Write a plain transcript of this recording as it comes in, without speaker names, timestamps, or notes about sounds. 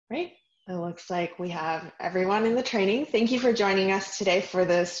Great. It looks like we have everyone in the training. Thank you for joining us today for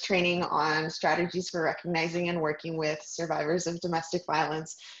this training on strategies for recognizing and working with survivors of domestic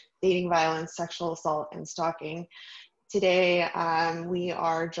violence, dating violence, sexual assault, and stalking. Today, we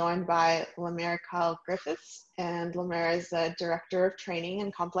are joined by Lamar Kyle Griffiths, and Lamar is the Director of Training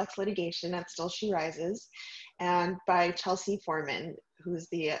and Complex Litigation at Still She Rises, and by Chelsea Foreman, who's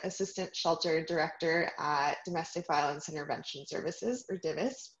the Assistant Shelter Director at Domestic Violence Intervention Services, or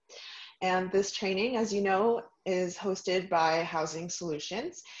DVIS. And this training, as you know, is hosted by Housing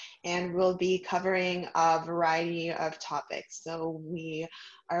Solutions, and we'll be covering a variety of topics. So we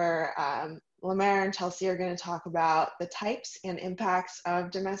are, Lamar and Chelsea are going to talk about the types and impacts of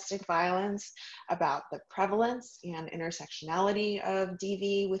domestic violence, about the prevalence and intersectionality of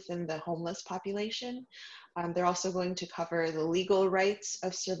DV within the homeless population. They're also going to cover the legal rights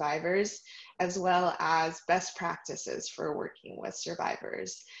of survivors, as well as best practices for working with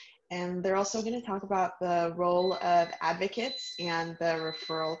survivors. And they're also going to talk about the role of advocates and the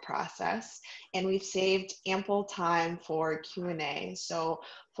referral process. And we've saved ample time for Q&A. So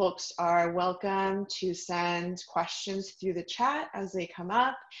folks are welcome to send questions through the chat as they come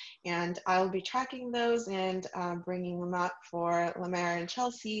up. And I'll be tracking those and bringing them up for Lamar and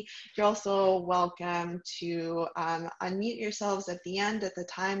Chelsea. You're also welcome to unmute yourselves at the end at the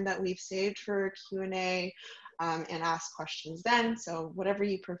time that we've saved for Q&A. And ask questions then, so whatever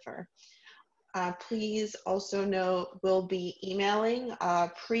you prefer. Please also note we'll be emailing a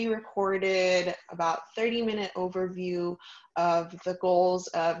pre-recorded about 30-minute overview of the goals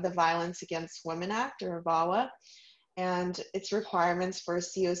of the Violence Against Women Act, or VAWA, and its requirements for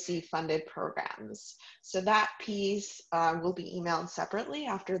COC-funded programs. So that piece will be emailed separately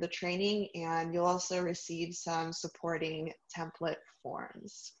after the training, and you'll also receive some supporting template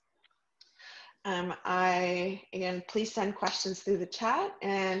forms. Again, please send questions through the chat,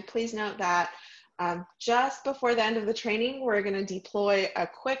 and please note that just before the end of the training, we're going to deploy a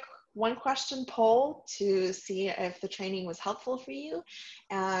quick one-question poll to see if the training was helpful for you,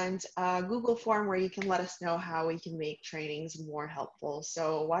 and a Google form where you can let us know how we can make trainings more helpful.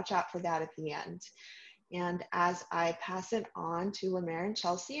 So watch out for that at the end. And as I pass it on to Lamar and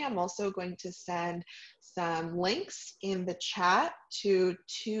Chelsea, I'm also going to send some links in the chat to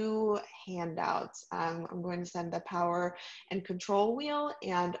two handouts. I'm going to send the power and control wheel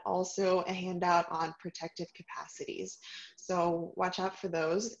and also a handout on protective capacities. So watch out for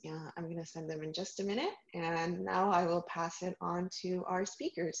those. I'm going to send them in just a minute. And now I will pass it on to our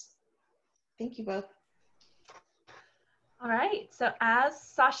speakers. Thank you both. All right, so as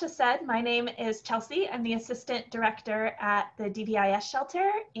Sasha said, my name is Chelsea. I'm the Assistant Director at the DVIS shelter,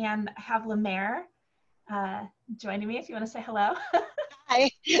 and I have Lamar joining me if you want to say hello. Hi,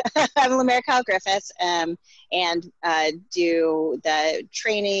 I'm Lamar Kyle Griffiths, and do the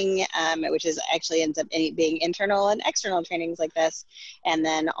training, which is actually ends up being internal and external trainings like this, and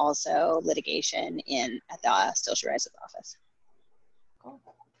then also litigation at the Still She Rises office. Cool.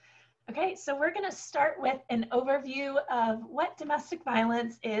 Okay, so we're going to start with an overview of what domestic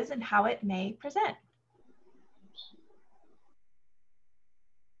violence is and how it may present.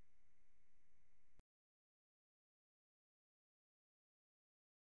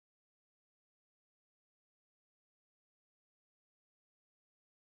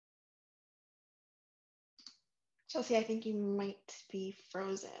 Chelsea, I think you might be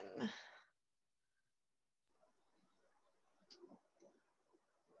frozen.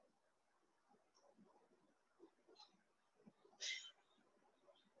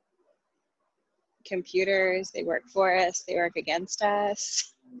 Computers, they work for us, they work against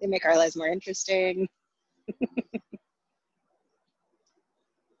us, they make our lives more interesting.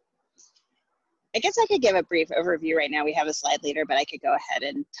 I guess I could give a brief overview right now. We have a slide later, but I could go ahead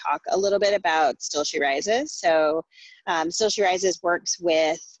and talk a little bit about Still She Rises. So Still She Rises works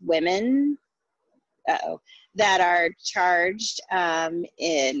with women that are charged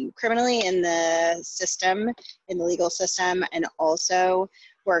criminally in the system, in the legal system, and also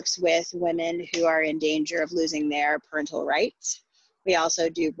works with women who are in danger of losing their parental rights. We also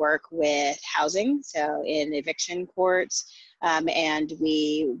do work with housing, so in eviction courts, and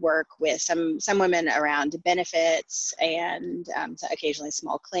we work with some women around benefits, and so occasionally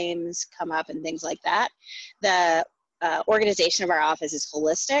small claims come up and things like that. The organization of our office is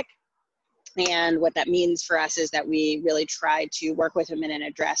holistic, and what that means for us is that we really try to work with women and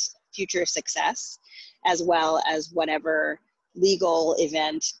address future success, as well as whatever legal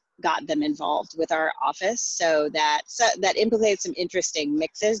event got them involved with our office. So that implicates some interesting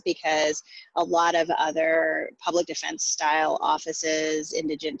mixes, because a lot of other public defense style offices,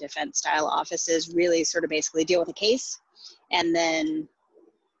 indigent defense style offices really sort of basically deal with a case and then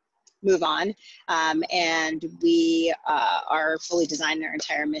move on. And we are fully designed. Our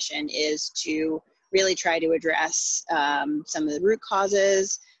entire mission is to really try to address some of the root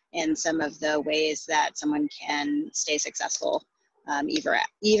causes and some of the ways that someone can stay successful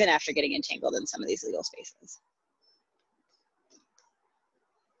even after getting entangled in some of these legal spaces.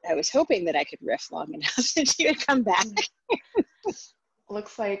 I was hoping that I could riff long enough that she would come back.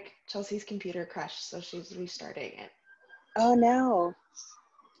 Looks like Chelsea's computer crashed, so she's restarting it. Oh no.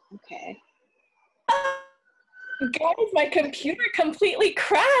 Okay. Guys, my computer completely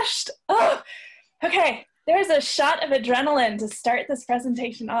crashed. Oh, okay. There's a shot of adrenaline to start this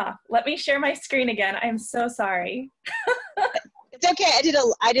presentation off. Let me share my screen again. I'm so sorry. It's okay.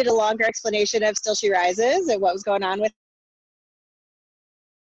 I did a longer explanation of Still She Rises and what was going on with.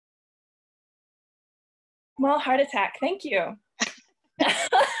 Well, heart attack. Thank you.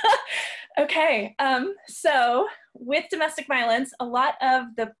 Okay. So with domestic violence, a lot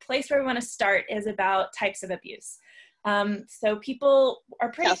of the place where we want to start is about types of abuse. So people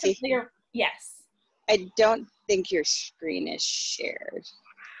are pretty Chelsea, familiar. Yes. I don't think your screen is shared.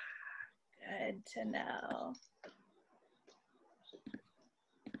 Good to know.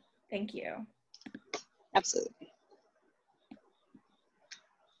 Thank you. Absolutely.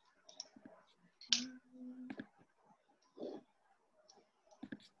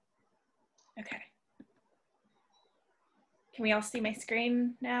 Okay. Can we all see my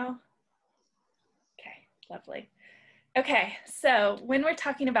screen now? Okay, lovely. Okay, so when we're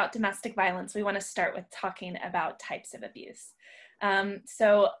talking about domestic violence, we want to start with talking about types of abuse.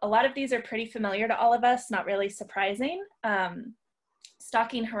 So a lot of these are pretty familiar to all of us, not really surprising.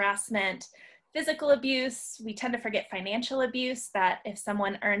 Stalking, harassment, physical abuse. We tend to forget financial abuse, that if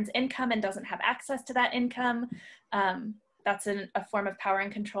someone earns income and doesn't have access to that income, that's a form of power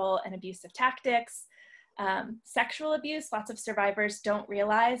and control and abusive tactics. Sexual abuse, lots of survivors don't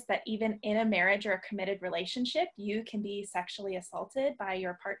realize that even in a marriage or a committed relationship, you can be sexually assaulted by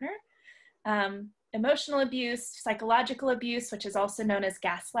your partner. Emotional abuse, psychological abuse, which is also known as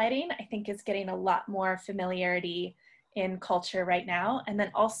gaslighting, I think is getting a lot more familiarity in culture right now. And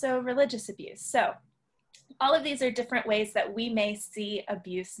then also religious abuse. So all of these are different ways that we may see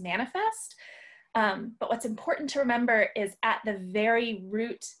abuse manifest. But what's important to remember is at the very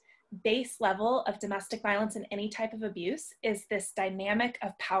root base level of domestic violence and any type of abuse is this dynamic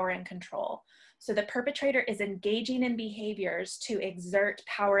of power and control. So the perpetrator is engaging in behaviors to exert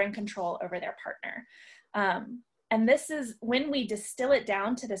power and control over their partner. And this is when we distill it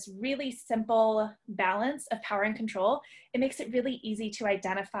down to this really simple balance of power and control, it makes it really easy to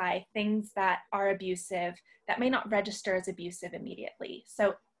identify things that are abusive that may not register as abusive immediately.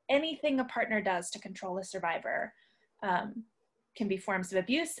 So anything a partner does to control a survivor can be forms of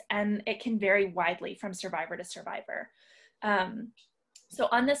abuse, and it can vary widely from survivor to survivor. So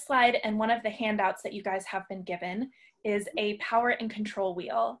on this slide, and one of the handouts that you guys have been given, is a power and control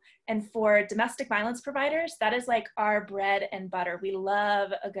wheel. And for domestic violence providers, that is like our bread and butter. We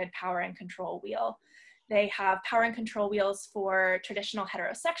love a good power and control wheel. They have power and control wheels for traditional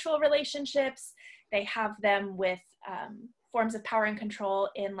heterosexual relationships. They have them with forms of power and control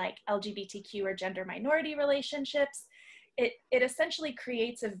in like LGBTQ or gender minority relationships. It essentially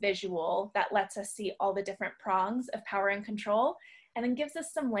creates a visual that lets us see all the different prongs of power and control, and then gives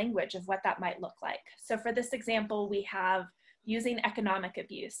us some language of what that might look like. So for this example, we have using economic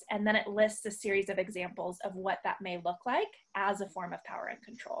abuse, and then it lists a series of examples of what that may look like as a form of power and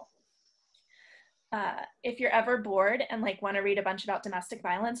control. If you're ever bored and like want to read a bunch about domestic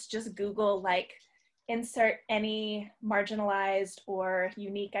violence, just Google like insert any marginalized or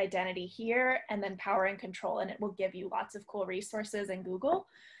unique identity here, and then power and control, and it will give you lots of cool resources in Google.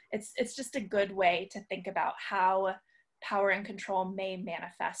 It's just a good way to think about how power and control may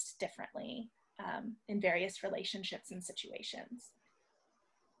manifest differently in various relationships and situations.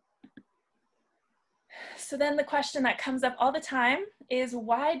 So then the question that comes up all the time is,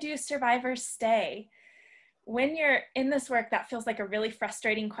 why do survivors stay? When you're in this work, that feels like a really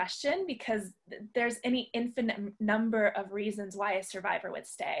frustrating question, because there's any infinite number of reasons why a survivor would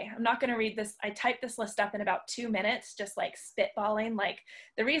stay. I'm not going to read this. I typed this list up in about 2 minutes, just like spitballing, like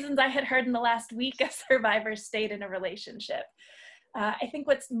the reasons I had heard in the last week a survivor stayed in a relationship. I think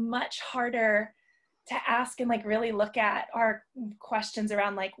what's much harder to ask and like really look at are questions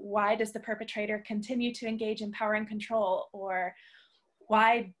around like, why does the perpetrator continue to engage in power and control? Or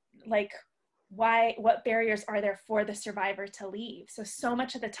what barriers are there for the survivor to leave? So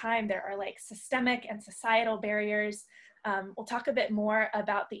much of the time there are like systemic and societal barriers. We'll talk a bit more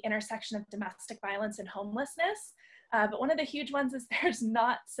about the intersection of domestic violence and homelessness. But one of the huge ones is there's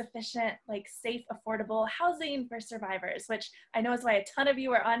not sufficient like safe, affordable housing for survivors, which I know is why a ton of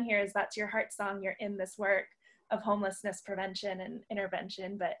you are on here, is that's your heart song. You're in this work of homelessness prevention and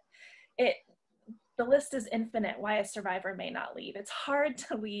intervention, but the list is infinite why a survivor may not leave. It's hard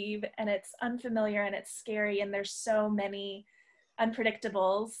to leave, and it's unfamiliar, and it's scary, and there's so many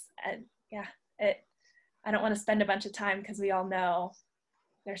unpredictables. And yeah, I don't want to spend a bunch of time because we all know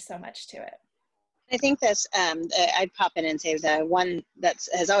there's so much to it. I think this, I'd pop in and say the one that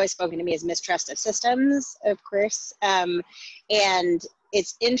has always spoken to me is mistrust of systems, of course. And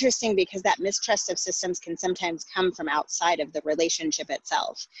it's interesting because that mistrust of systems can sometimes come from outside of the relationship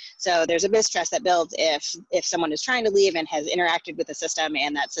itself. So there's a mistrust that builds if someone is trying to leave and has interacted with the system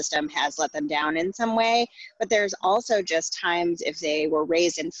and that system has let them down in some way. But there's also just times if they were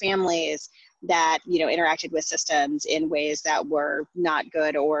raised in families that, you know, interacted with systems in ways that were not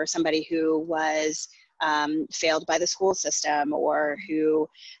good, or somebody who was failed by the school system, or who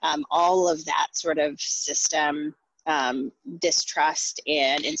all of that sort of system distrust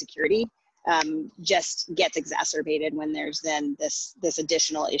and insecurity just gets exacerbated when there's then this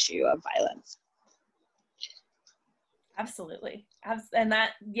additional issue of violence. Absolutely. And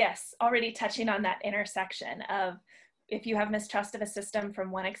that, yes, already touching on that intersection of, if you have mistrust of a system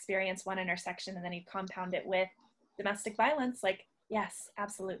from one experience, one intersection, and then you compound it with domestic violence, like, yes,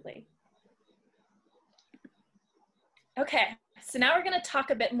 absolutely. Okay, so now we're going to talk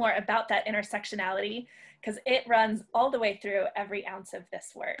a bit more about that intersectionality, because it runs all the way through every ounce of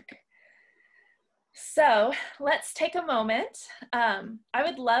this work. So let's take a moment. I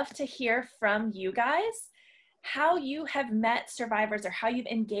would love to hear from you guys how you have met survivors, or how you've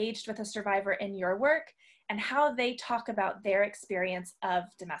engaged with a survivor in your work, and how they talk about their experience of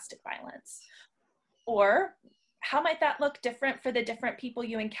domestic violence. Or how might that look different for the different people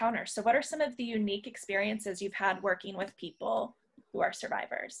you encounter? So what are some of the unique experiences you've had working with people who are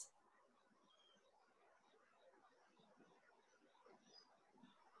survivors?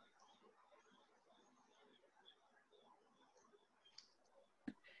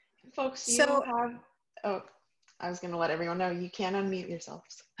 Folks, you have, oh, I was going to let everyone know you can unmute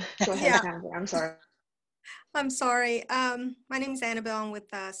yourselves. Go ahead, Yeah. Annabelle. I'm sorry. I'm sorry. My name is Annabelle. I'm with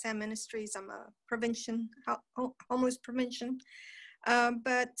SAM Ministries. I'm a homeless prevention.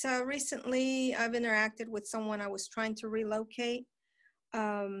 But recently I've interacted with someone I was trying to relocate,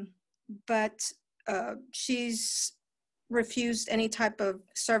 but she's refused any type of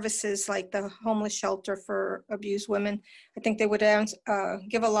services like the homeless shelter for abused women. I think they would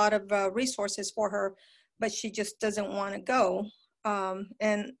give a lot of resources for her, but she just doesn't want to go.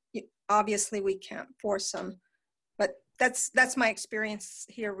 And obviously we can't force them, but that's my experience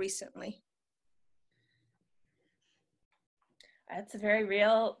here recently. That's a very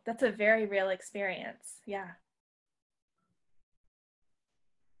real experience. Yeah.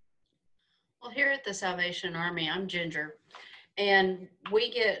 Well, here at the Salvation Army, I'm Ginger, and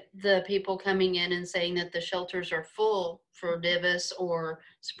we get the people coming in and saying that the shelters are full for Divis or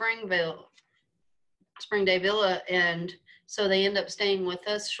Springday Villa, and so they end up staying with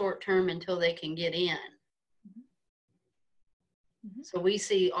us short term until they can get in. Mm-hmm. So we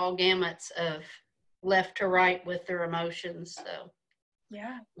see all gamuts of left to right with their emotions. So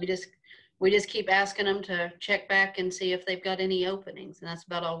yeah, we just keep asking them to check back and see if they've got any openings, and that's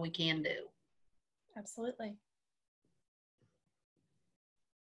about all we can do. Absolutely.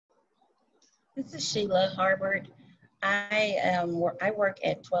 This is Sheila Harbert. I work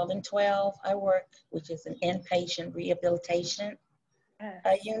at 12 and 12. I work, which is an inpatient rehabilitation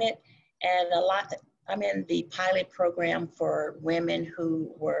unit, and I'm in the pilot program for women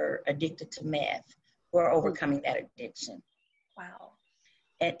who were addicted to meth, who are overcoming that addiction. Wow.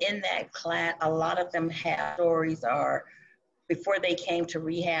 And in that class, a lot of them have stories before they came to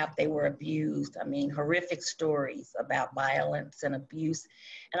rehab, they were abused. I mean, horrific stories about violence and abuse.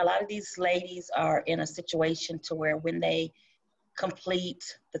 And a lot of these ladies are in a situation to where when they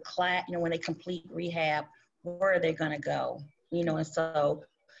complete the class, when they complete rehab, where are they going to go? And so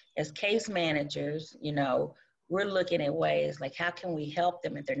as case managers, we're looking at ways like, how can we help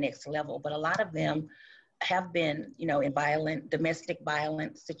them at their next level? But a lot of them have been, in domestic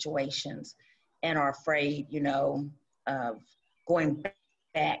violence situations and are afraid, of going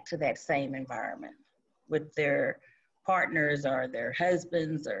back to that same environment with their partners or their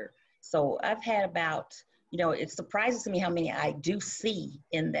husbands. So I've had about, it surprises me how many I do see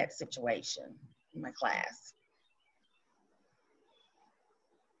in that situation in my class.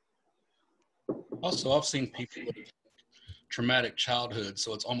 Also, I've seen people with traumatic childhood,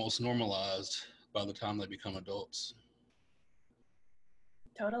 so it's almost normalized by the time they become adults.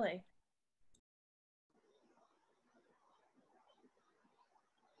 Totally.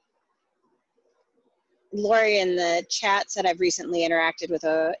 Lori in the chat said, I've recently interacted with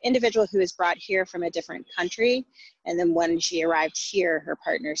an individual who was brought here from a different country. And then when she arrived here, her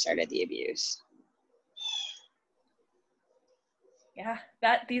partner started the abuse. Yeah,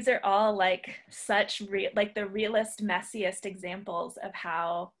 these are all like such like the realest, messiest examples of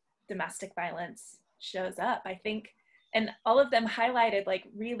how domestic violence shows up, I think. And all of them highlighted like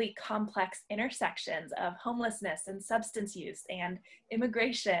really complex intersections of homelessness and substance use and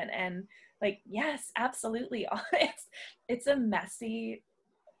immigration. And like, yes, absolutely. It's a messy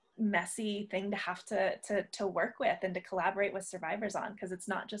thing to have to work with and to collaborate with survivors on, because it's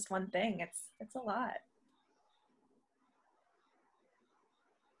not just one thing, it's a lot.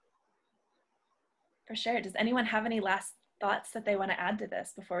 For sure. Does anyone have any last thoughts that they want to add to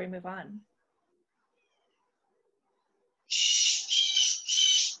this before we move on?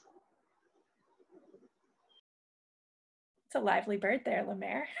 It's a lively bird there,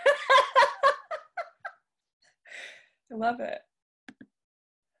 Lemaire. I love it.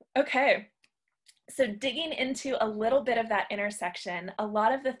 Okay. So digging into a little bit of that intersection, a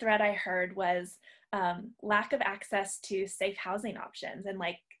lot of the thread I heard was lack of access to safe housing options and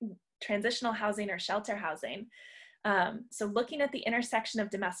like transitional housing or shelter housing. So looking at the intersection of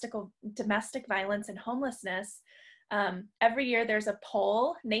domestic violence and homelessness, every year there's a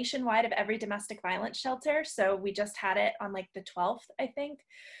poll nationwide of every domestic violence shelter. So we just had it on like the 12th, I think,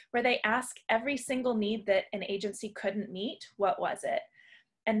 where they ask every single need that an agency couldn't meet, what was it?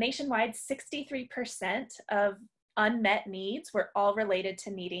 And nationwide, 63% of unmet needs were all related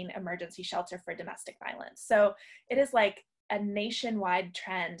to needing emergency shelter for domestic violence. So it is like a nationwide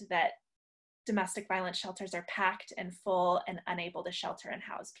trend that domestic violence shelters are packed and full and unable to shelter and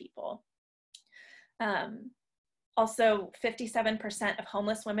house people. Also, 57% of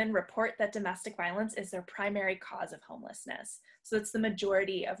homeless women report that domestic violence is their primary cause of homelessness. So it's the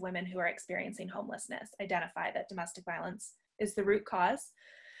majority of women who are experiencing homelessness identify that domestic violence is the root cause.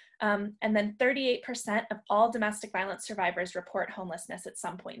 And then 38% of all domestic violence survivors report homelessness at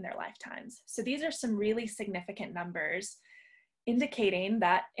some point in their lifetimes. So these are some really significant numbers indicating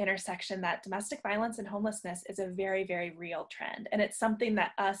that intersection, that domestic violence and homelessness is a very, very real trend. And it's something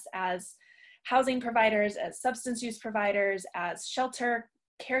that us as housing providers, as substance use providers, as shelter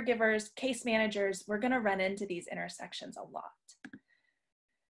caregivers, case managers, we're going to run into these intersections a lot.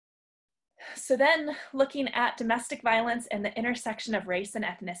 So then looking at domestic violence and the intersection of race and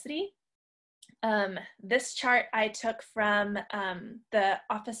ethnicity, this chart I took from the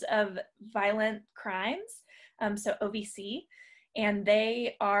Office of Violent Crimes, so OVC, and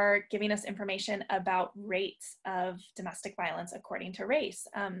they are giving us information about rates of domestic violence according to race.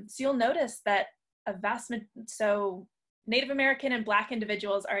 So you'll notice that so Native American and Black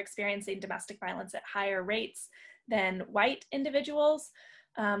individuals are experiencing domestic violence at higher rates than white individuals.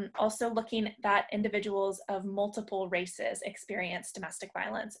 Also looking at individuals of multiple races experience domestic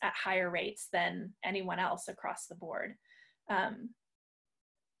violence at higher rates than anyone else across the board,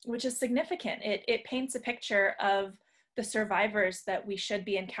 which is significant. It paints a picture of the survivors that we should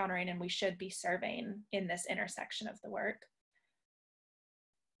be encountering and we should be serving in this intersection of the work.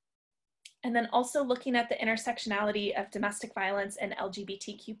 And then also looking at the intersectionality of domestic violence and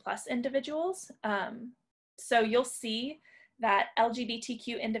LGBTQ+ individuals. So you'll see that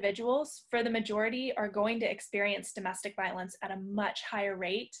LGBTQ individuals, for the majority, are going to experience domestic violence at a much higher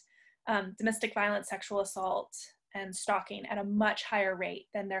rate, domestic violence, sexual assault, and stalking at a much higher rate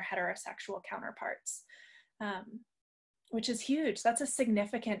than their heterosexual counterparts, which is huge. That's a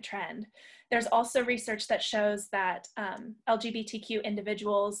significant trend. There's also research that shows that LGBTQ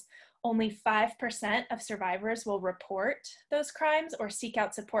individuals, only 5% of survivors will report those crimes or seek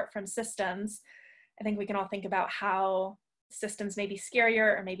out support from systems. I think we can all think about how systems may be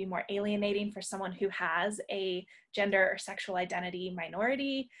scarier or maybe more alienating for someone who has a gender or sexual identity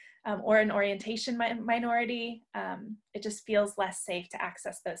minority or an orientation minority. It just feels less safe to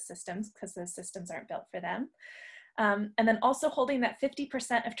access those systems because those systems aren't built for them. And then also holding that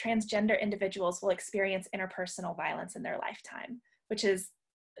 50% of transgender individuals will experience interpersonal violence in their lifetime,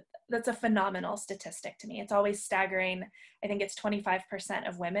 that's a phenomenal statistic to me. It's always staggering. I think it's 25%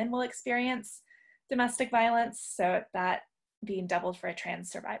 of women will experience domestic violence. So that being doubled for a trans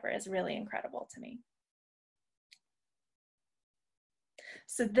survivor is really incredible to me.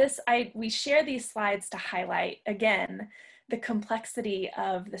 So we share these slides to highlight, again, the complexity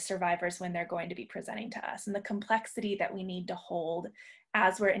of the survivors when they're going to be presenting to us and the complexity that we need to hold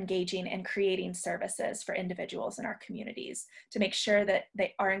as we're engaging and creating services for individuals in our communities to make sure that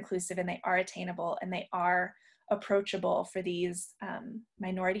they are inclusive and they are attainable and they are approachable for these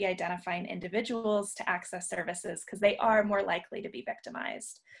minority identifying individuals to access services, because they are more likely to be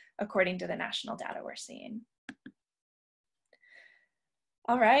victimized, according to the national data we're seeing.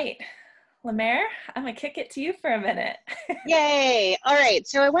 All right, Lemaire, I'm gonna kick it to you for a minute. Yay! All right,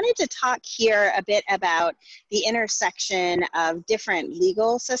 so I wanted to talk here a bit about the intersection of different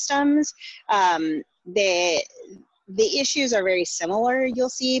legal systems. The issues are very similar, you'll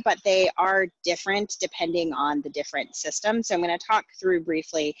see, but they are different depending on the different systems. So I'm going to talk through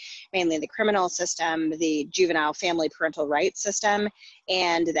briefly mainly the criminal system, the juvenile family parental rights system,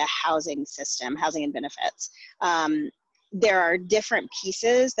 and the housing system, housing and benefits. There are different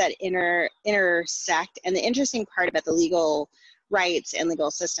pieces that intersect, and the interesting part about the legal rights and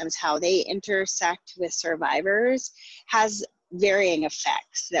legal systems, how they intersect with survivors, has varying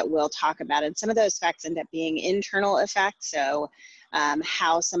effects that we'll talk about. And some of those effects end up being internal effects, so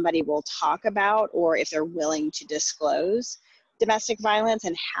how somebody will talk about, or if they're willing to disclose domestic violence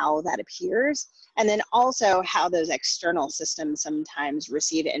and how that appears. And then also how those external systems sometimes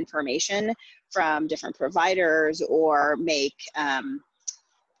receive information from different providers or make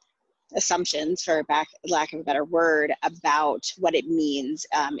assumptions, for lack of a better word, about what it means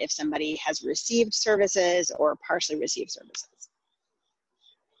if somebody has received services or partially received services.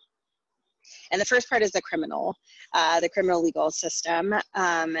 And the first part is the criminal legal system,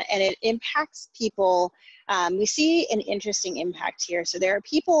 and it impacts people. We see an interesting impact here. So there are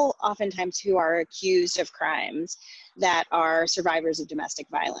people oftentimes who are accused of crimes that are survivors of domestic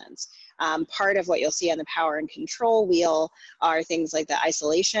violence. Part of what you'll see on the power and control wheel are things like the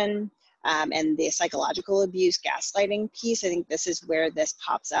isolation and the psychological abuse, gaslighting piece. I think this is where this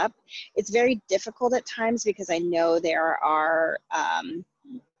pops up. It's very difficult at times because I know there are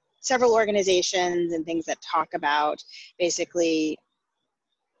several organizations and things that talk about basically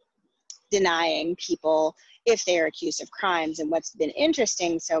denying people if they are accused of crimes. And what's been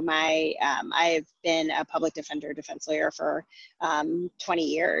interesting, so I've been a public defender, defense lawyer for 20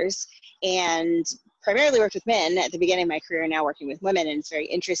 years, and primarily worked with men at the beginning of my career, now working with women. And it's very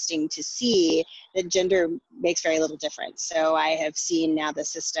interesting to see that gender makes very little difference. So I have seen now the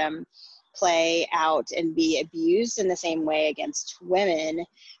system play out and be abused in the same way against women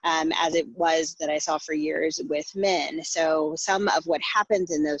as it was that I saw for years with men. So some of what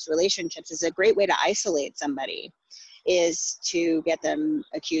happens in those relationships is a great way to isolate somebody, is to get them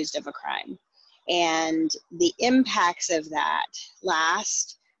accused of a crime. And the impacts of that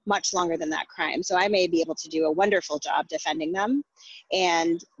last much longer than that crime. So I may be able to do a wonderful job defending them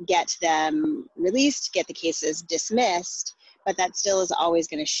and get them released, get the cases dismissed, but that still is always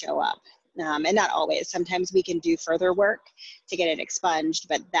going to show up. And not always. Sometimes we can do further work to get it expunged,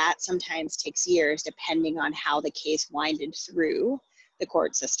 but that sometimes takes years depending on how the case winded through the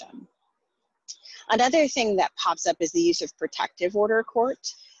court system. Another thing that pops up is the use of protective order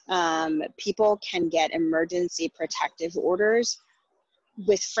court. People can get emergency protective orders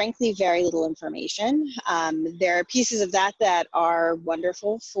with frankly very little information. There are pieces of that that are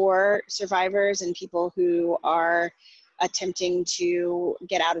wonderful for survivors and people who are attempting to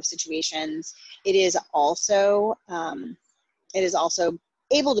get out of situations. It is also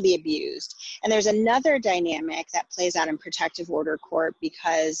able to be abused. And there's another dynamic that plays out in protective order court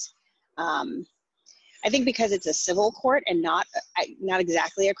because I think because it's a civil court and not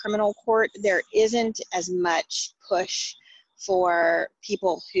exactly a criminal court, there isn't as much push for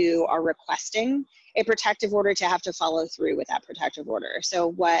people who are requesting a protective order to have to follow through with that protective order. So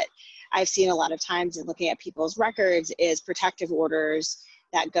what I've seen a lot of times in looking at people's records is protective orders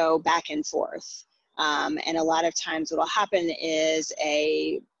that go back and forth. And a lot of times what will happen is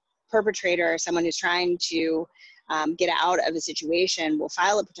a perpetrator, someone who's trying to get out of a situation, will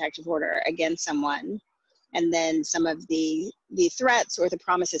file a protective order against someone. And then some of the threats or the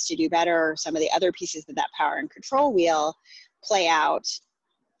promises to do better, or some of the other pieces of that power and control wheel play out.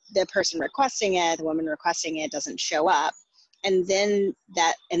 The person requesting it, the woman requesting it, doesn't show up. And then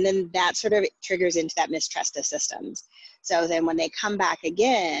that sort of triggers into that mistrust of systems. So then when they come back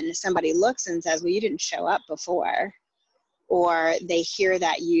again, somebody looks and says, well, you didn't show up before. Or they hear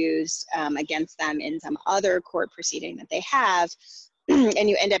that used against them in some other court proceeding that they have. And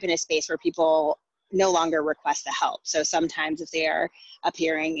you end up in a space where people no longer request the help. So sometimes if they are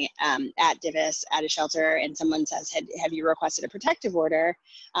appearing at Divis at a shelter and someone says, have you requested a protective order?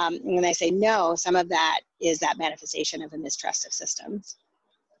 And when they say no, some of that is that manifestation of a mistrust of systems.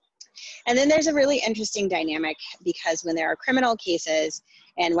 And then there's a really interesting dynamic because when there are criminal cases,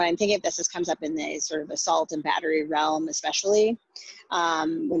 and when I'm thinking of this comes up in the sort of assault and battery realm, especially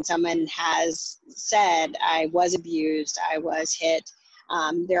when someone has said, I was abused, I was hit,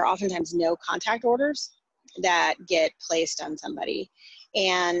 there are oftentimes no contact orders that get placed on somebody.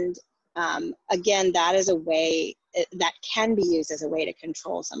 And again, that is a way that can be used as a way to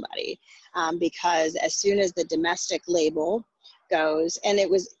control somebody, because as soon as the domestic label goes, and it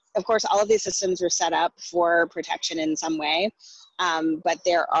was, of course, all of these systems were set up for protection in some way, but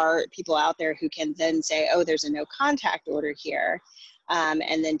there are people out there who can then say, oh, there's a no contact order here,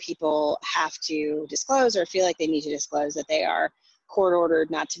 and then people have to disclose or feel like they need to disclose that they are court ordered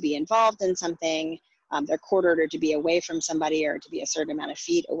not to be involved in something. They're court ordered to be away from somebody or to be a certain amount of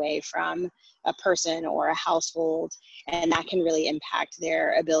feet away from a person or a household. And that can really impact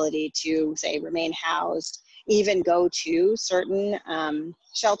their ability to, say, remain housed, even go to certain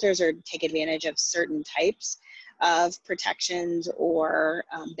shelters or take advantage of certain types of protections or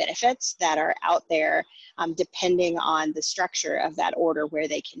benefits that are out there, depending on the structure of that order, where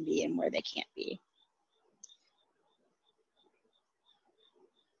they can be and where they can't be.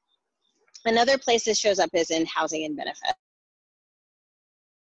 Another place this shows up is in housing and benefits.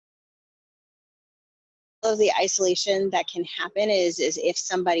 All of the isolation that can happen is if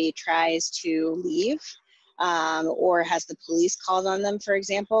somebody tries to leave or has the police called on them, for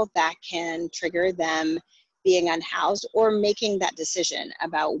example, that can trigger them being unhoused or making that decision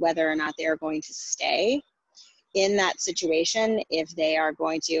about whether or not they are going to stay in that situation, if they are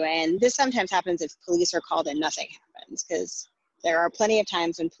going to. And this sometimes happens if police are called and nothing happens, because there are plenty of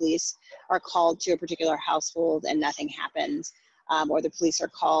times when police are called to a particular household and nothing happens, or the police are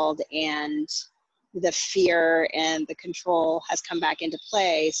called and the fear and the control has come back into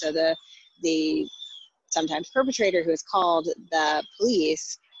play. So the sometimes perpetrator who has called the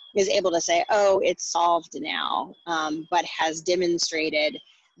police is able to say, oh, it's solved now, but has demonstrated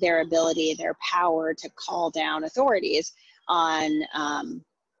their ability, their power to call down authorities on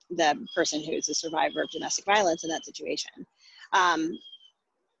the person who's a survivor of domestic violence in that situation.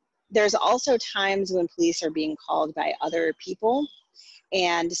 There's also times when police are being called by other people,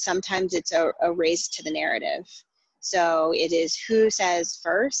 and sometimes it's a race to the narrative. So it is who says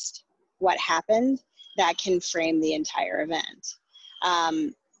first what happened that can frame the entire event.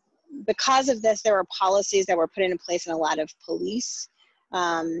 Because of this, there were policies that were put into place in a lot of police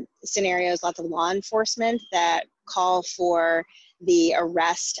scenarios, lots of law enforcement that call for the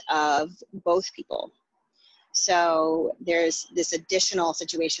arrest of both people. So there's this additional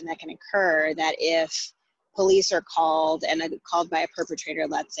situation that can occur that if police are called and called by a perpetrator,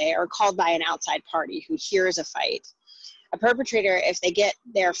 let's say, or called by an outside party who hears a fight, a perpetrator, if they get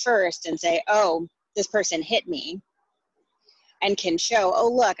there first and say, oh, this person hit me, and can show, oh,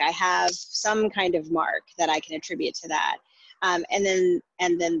 look, I have some kind of mark that I can attribute to that. And then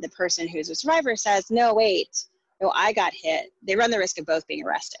the person who's a survivor says, no, wait, no, I got hit. They run the risk of both being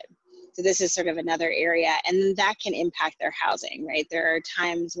arrested. So this is sort of another area, and that can impact their housing, right? There are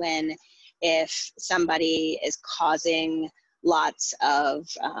times when if somebody is causing lots of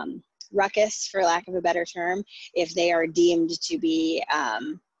ruckus, for lack of a better term, if they are deemed to be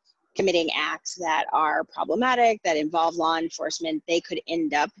committing acts that are problematic, that involve law enforcement, they could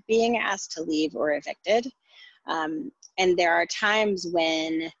end up being asked to leave or evicted. And there are times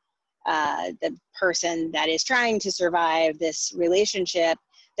when the person that is trying to survive this relationship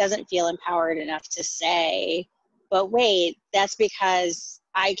doesn't feel empowered enough to say, but wait, that's because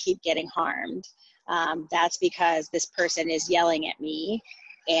I keep getting harmed. That's because this person is yelling at me,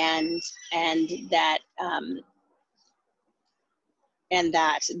 and that's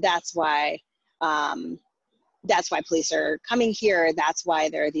why police are coming here. That's why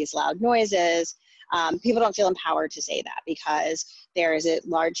there are these loud noises. People don't feel empowered to say that because there is a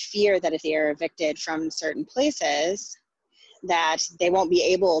large fear that if they are evicted from certain places, that they won't be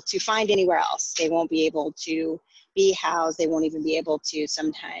able to find anywhere else. They won't be able to be housed. They won't even be able to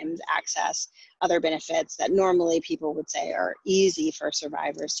sometimes access other benefits that normally people would say are easy for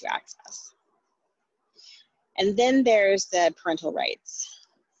survivors to access. And then there's the parental rights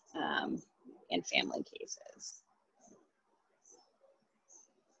in family cases.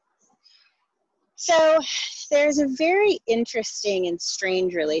 So there's a very interesting and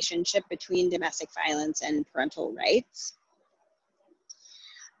strange relationship between domestic violence and parental rights.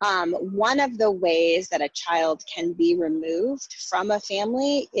 One of the ways that a child can be removed from a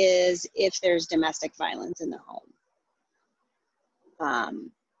family is if there's domestic violence in the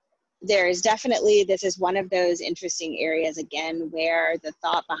home. There is definitely, this is one of those interesting areas, again, where the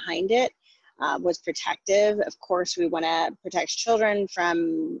thought behind it was protective. Of course, we want to protect children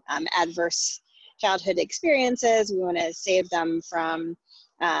from adverse childhood experiences. We want to save them from,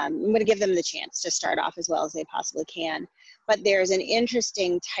 we want to give them the chance to start off as well as they possibly can. But there's an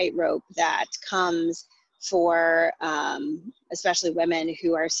interesting tightrope that comes for especially women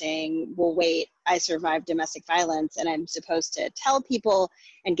who are saying, well, wait, I survived domestic violence and I'm supposed to tell people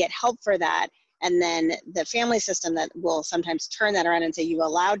and get help for that. And then the family system that will sometimes turn that around and say, you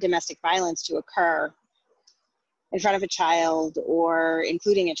allowed domestic violence to occur in front of a child or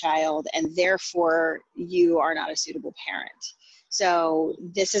including a child, and therefore you are not a suitable parent. So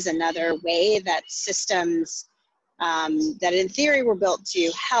this is another way that systems that in theory were built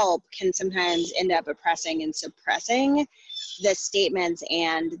to help can sometimes end up oppressing and suppressing the statements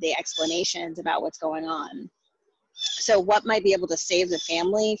and the explanations about what's going on. So what might be able to save the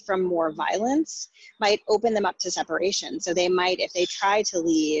family from more violence might open them up to separation. So they might, if they try to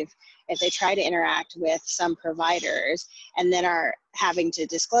leave, if they try to interact with some providers and then are having to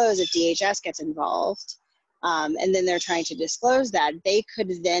disclose if DHS gets involved, and then they're trying to disclose that, they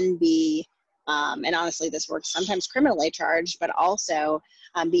could then be, and honestly this works sometimes criminally charged, but also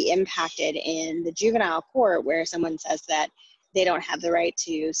be impacted in the juvenile court where someone says that they don't have the right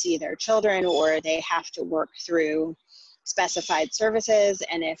to see their children or they have to work through specified services.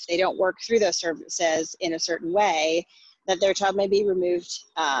 And if they don't work through those services in a certain way, that their child may be removed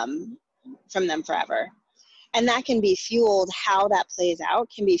from them forever. And that can be fueled, how that plays out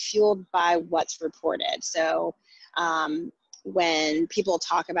can be fueled by what's reported. So when people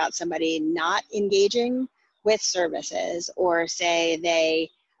talk about somebody not engaging with services or say they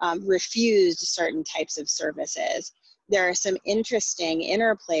refused certain types of services, there are some interesting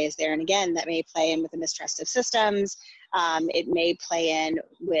interplays there. And again, that may play in with the mistrust of systems. It may play in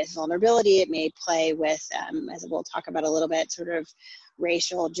with vulnerability. It may play with, as we'll talk about a little bit, sort of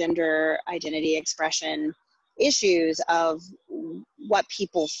racial, gender identity expression issues of what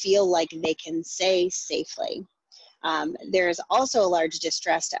people feel like they can say safely. There's also a large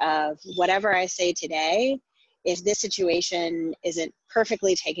distrust of whatever I say today, if this situation isn't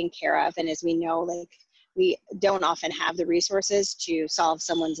perfectly taken care of, and as we know, like, we don't often have the resources to solve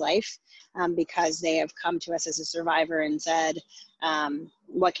someone's life because they have come to us as a survivor and said,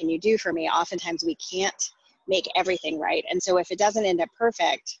 what can you do for me? Oftentimes we can't make everything right. And so if it doesn't end up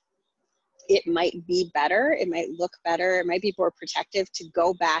perfect, it might be better, it might look better, it might be more protective to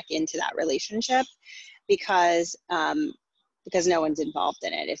go back into that relationship because no one's involved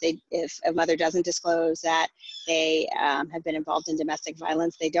in it. If a mother doesn't disclose that they have been involved in domestic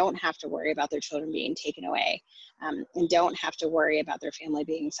violence, they don't have to worry about their children being taken away and don't have to worry about their family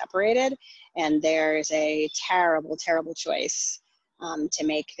being separated. And there's a terrible, terrible choice to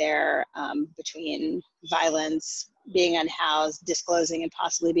make there between violence, being unhoused, disclosing, and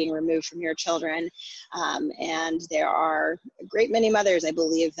possibly being removed from your children. And there are a great many mothers, I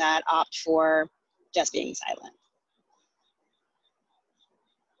believe, that opt for just being silent.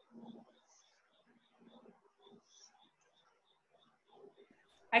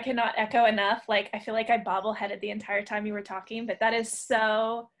 I cannot echo enough. Like, I feel like I bobbleheaded the entire time you were talking, but that is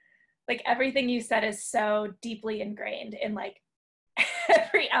so, like, everything you said is so deeply ingrained in like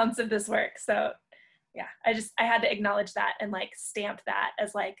every ounce of this work. So yeah, I had to acknowledge that and like stamp that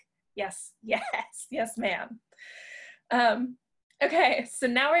as like, yes, yes, yes, ma'am. Okay, so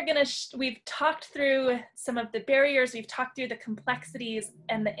now we're gonna, we've talked through some of the barriers, we've talked through the complexities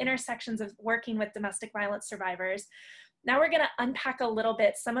and the intersections of working with domestic violence survivors. Now we're gonna unpack a little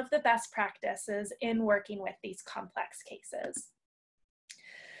bit some of the best practices in working with these complex cases.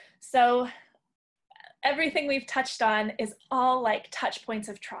 So everything we've touched on is all like touch points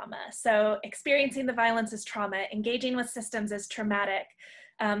of trauma. So experiencing the violence is trauma, engaging with systems is traumatic.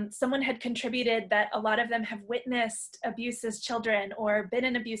 Someone had contributed that a lot of them have witnessed abuse as children or been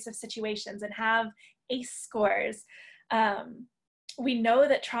in abusive situations and have ACE scores. We know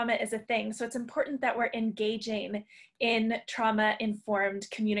that trauma is a thing, so it's important that we're engaging in trauma-informed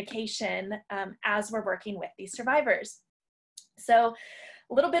communication as we're working with these survivors. So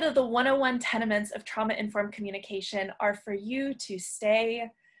a little bit of the 101 tenements of trauma-informed communication are for you to stay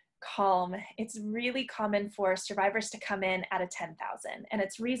calm. It's really common for survivors to come in at a 10,000, and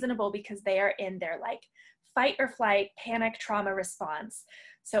it's reasonable because they are in their like fight or flight, panic, trauma response.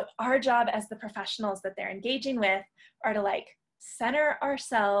 So our job as the professionals that they're engaging with are to like center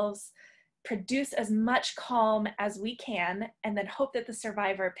ourselves, produce as much calm as we can, and then hope that the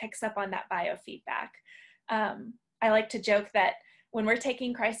survivor picks up on that biofeedback. I like to joke that when we're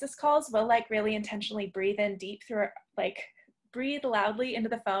taking crisis calls, we'll like really intentionally breathe in deep through our, like breathe loudly into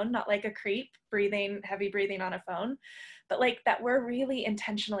the phone, not like a creep, heavy breathing on a phone, but like that we're really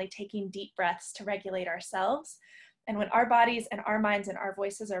intentionally taking deep breaths to regulate ourselves. And when our bodies and our minds and our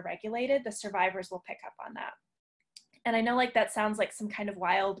voices are regulated, the survivors will pick up on that. And I know like that sounds like some kind of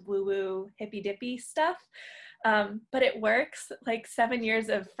wild woo-woo hippy-dippy stuff, But it works. Like 7 years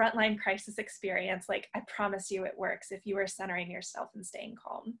of frontline crisis experience, like I promise you it works if you are centering yourself and staying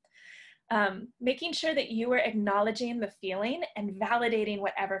calm. Making sure that you are acknowledging the feeling and validating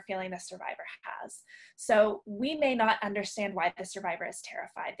whatever feeling the survivor has. So we may not understand why the survivor is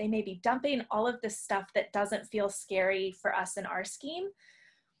terrified. They may be dumping all of this stuff that doesn't feel scary for us in our scheme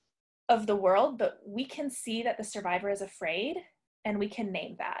of the world, but we can see that the survivor is afraid and we can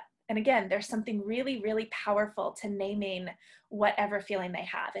name that. And again, there's something really, really powerful to naming whatever feeling they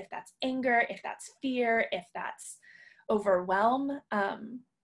have. If that's anger, if that's fear, if that's overwhelm.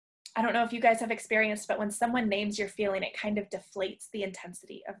 I don't know if you guys have experienced, but when someone names your feeling, it kind of deflates the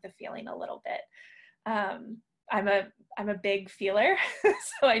intensity of the feeling a little bit. I'm a big feeler,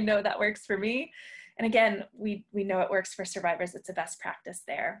 so I know that works for me. And again, we know it works for survivors. It's a best practice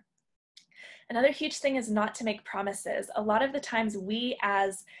there. Another huge thing is not to make promises. A lot of the times we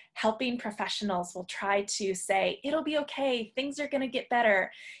as helping professionals will try to say, it'll be okay, things are gonna get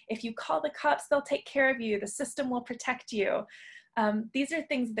better. If you call the cops, they'll take care of you, the system will protect you. These are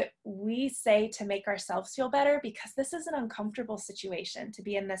things that we say to make ourselves feel better, because this is an uncomfortable situation to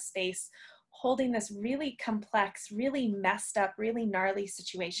be in this space, holding this really complex, really messed up, really gnarly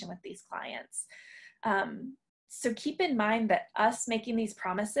situation with these clients. So keep in mind that us making these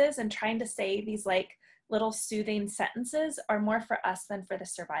promises and trying to say these like little soothing sentences are more for us than for the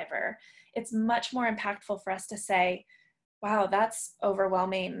survivor. It's much more impactful for us to say, wow, that's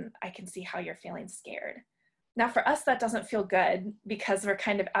overwhelming. I can see how you're feeling scared. Now for us, that doesn't feel good because we're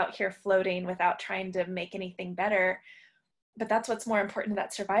kind of out here floating without trying to make anything better. But that's what's more important to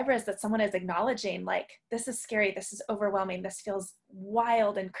that survivor, is that someone is acknowledging like, this is scary, this is overwhelming, this feels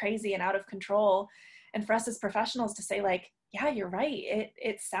wild and crazy and out of control. And for us as professionals to say like, yeah, you're right.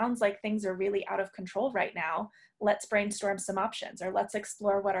 It sounds like things are really out of control right now. Let's brainstorm some options, or let's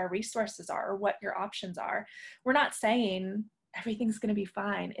explore what our resources are or what your options are. We're not saying everything's going to be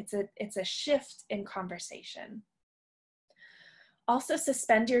fine. It's a shift in conversation. Also,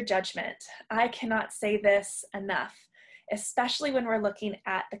 suspend your judgment. I cannot say this enough, especially when we're looking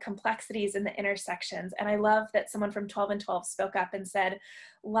at the complexities and the intersections. And I love that someone from 12 and 12 spoke up and said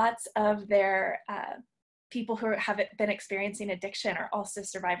lots of their people who have been experiencing addiction are also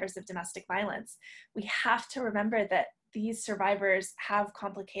survivors of domestic violence. We have to remember that these survivors have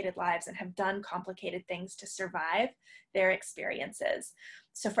complicated lives and have done complicated things to survive their experiences.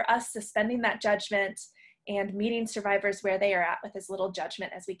 So for us, suspending that judgment and meeting survivors where they are at with as little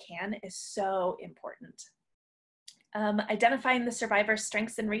judgment as we can is so important. Identifying the survivor's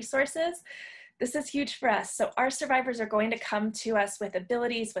strengths and resources. This is huge for us. So our survivors are going to come to us with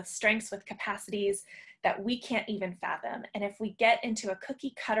abilities, with strengths, with capacities that we can't even fathom. And if we get into a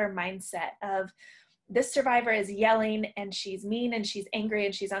cookie cutter mindset of this survivor is yelling and she's mean and she's angry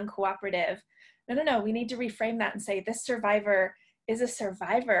and she's uncooperative, no, we need to reframe that and say this survivor is a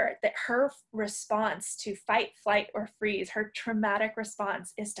survivor, that her response to fight, flight, or freeze, her traumatic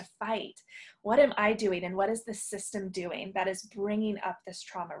response is to fight. What am I doing and what is the system doing that is bringing up this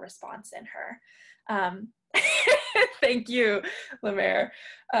trauma response in her? Thank you, Lemaire.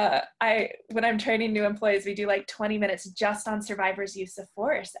 When I'm training new employees, we do like 20 minutes just on survivors' use of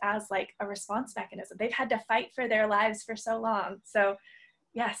force as like a response mechanism. They've had to fight for their lives for so long. So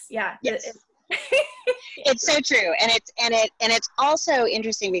yes. It's so true, and it's also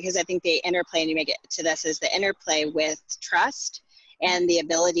interesting because I think the interplay, and you may get to this, is the interplay with trust and the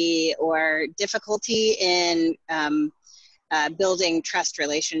ability or difficulty in building trust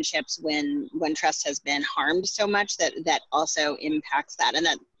relationships when trust has been harmed so much that also impacts that, and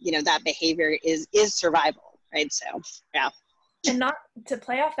that that behavior is survival, right? So yeah, and not to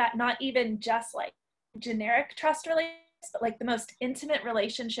play off that, not even just like generic trust relationships, but like the most intimate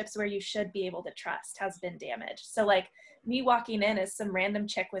relationships where you should be able to trust has been damaged. So like me walking in as some random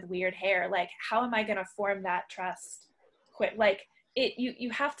chick with weird hair, like how am I going to form that trust quick? Like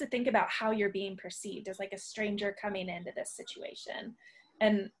you have to think about how you're being perceived as like a stranger coming into this situation.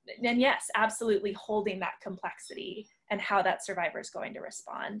 And yes, absolutely holding that complexity and how that survivor is going to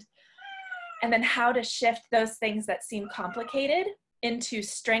respond. And then how to shift those things that seem complicated into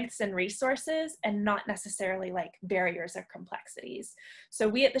strengths and resources and not necessarily like barriers or complexities. So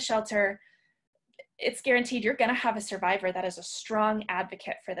we at the shelter, it's guaranteed you're going to have a survivor that is a strong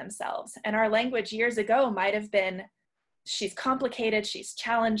advocate for themselves. And our language years ago might have been, she's complicated, she's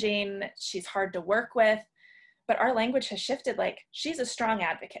challenging, she's hard to work with. But our language has shifted, like she's a strong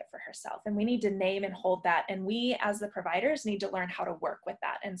advocate for herself, and we need to name and hold that. And we as the providers need to learn how to work with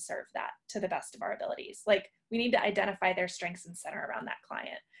that and serve that to the best of our abilities. Like we need to identify their strengths and center around that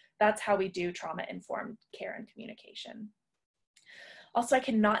client. That's how we do trauma-informed care and communication. Also, I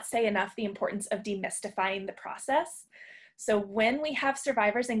cannot say enough the importance of demystifying the process. So when we have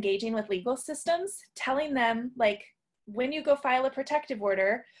survivors engaging with legal systems, telling them, like, when you go file a protective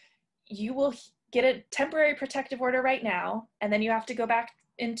order, you will get a temporary protective order right now, and then you have to go back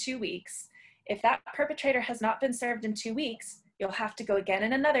in 2 weeks. If that perpetrator has not been served in 2 weeks, you'll have to go again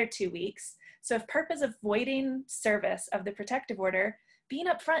in another 2 weeks. So if PERP is avoiding service of the protective order, being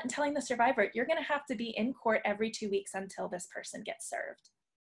upfront and telling the survivor, you're going to have to be in court every 2 weeks until this person gets served.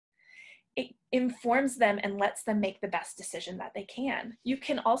 It informs them and lets them make the best decision that they can. You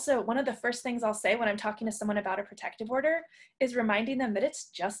can also, one of the first things I'll say when I'm talking to someone about a protective order is reminding them that it's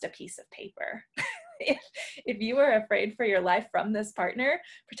just a piece of paper. If you are afraid for your life from this partner,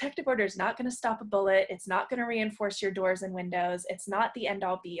 protective order is not going to stop a bullet. It's not going to reinforce your doors and windows. It's not the end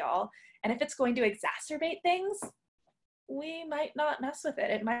all be all. And if it's going to exacerbate things, we might not mess with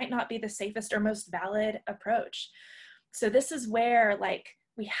it. It might not be the safest or most valid approach. So this is where, like,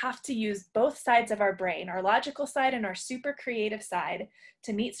 we have to use both sides of our brain, our logical side and our super creative side,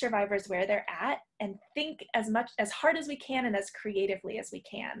 to meet survivors where they're at and think as hard as we can and as creatively as we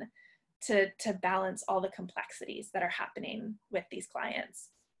can to balance all the complexities that are happening with these clients.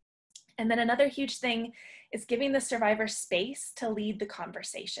 And then another huge thing is giving the survivor space to lead the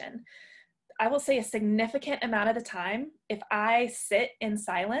conversation. I will say a significant amount of the time, if I sit in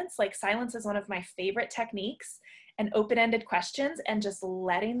silence, like silence is one of my favorite techniques, and open-ended questions and just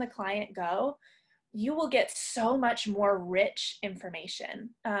letting the client go, you will get so much more rich information.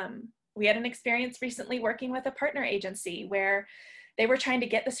 We had an experience recently working with a partner agency where they were trying to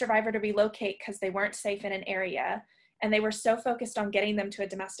get the survivor to relocate because they weren't safe in an area. And they were so focused on getting them to a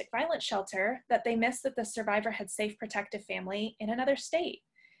domestic violence shelter that they missed that the survivor had safe, protective family in another state.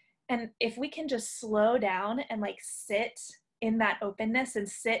 And if we can just slow down and like sit in that openness and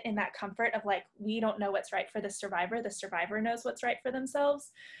sit in that comfort of like, we don't know what's right for the survivor knows what's right for themselves,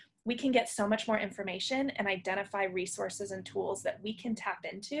 we can get so much more information and identify resources and tools that we can tap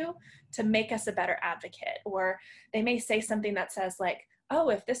into to make us a better advocate. Or they may say something that says like, oh,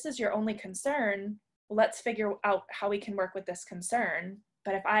 if this is your only concern, let's figure out how we can work with this concern.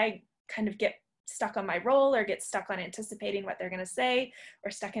 But if I kind of get stuck on my role or get stuck on anticipating what they're going to say or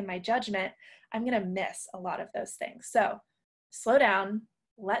stuck in my judgment, I'm going to miss a lot of those things. So slow down,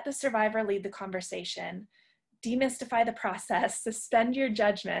 let the survivor lead the conversation, demystify the process, suspend your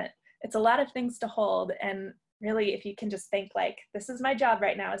judgment. It's a lot of things to hold. And really, if you can just think like, this is my job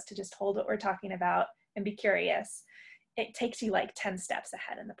right now, is to just hold what we're talking about and be curious, it takes you like 10 steps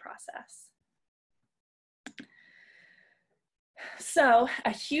ahead in the process. So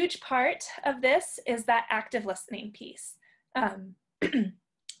a huge part of this is that active listening piece.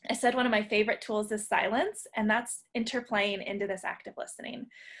 I said one of my favorite tools is silence, and that's interplaying into this active listening.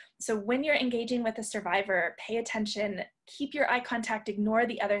 So when you're engaging with a survivor, pay attention, keep your eye contact, ignore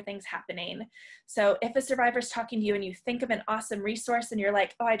the other things happening. So if a survivor's talking to you and you think of an awesome resource and you're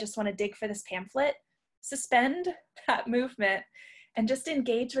like, oh, I just want to dig for this pamphlet, suspend that movement and just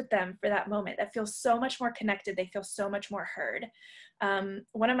engage with them for that moment. That feels so much more connected. They feel so much more heard.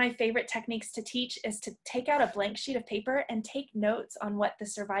 One of my favorite techniques to teach is to take out a blank sheet of paper and take notes on what the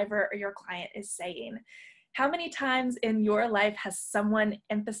survivor or your client is saying. How many times in your life has someone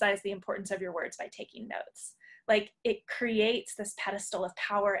emphasized the importance of your words by taking notes? Like, it creates this pedestal of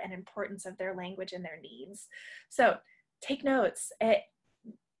power and importance of their language and their needs. So take notes.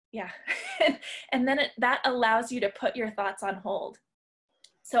 And then that allows you to put your thoughts on hold.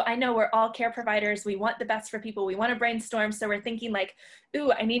 So I know we're all care providers. We want the best for people. We want to brainstorm. So we're thinking like,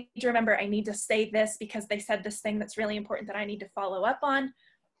 ooh, I need to remember, I need to say this because they said this thing that's really important that I need to follow up on.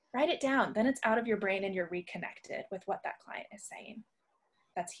 Write it down. Then it's out of your brain and you're reconnected with what that client is saying.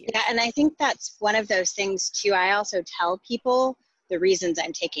 That's huge. Yeah, and I think that's one of those things too. I also tell people the reasons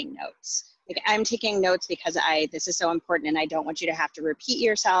I'm taking notes. Like, I'm taking notes because this is so important and I don't want you to have to repeat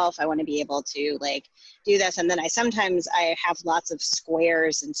yourself. I want to be able to like do this. And then I have lots of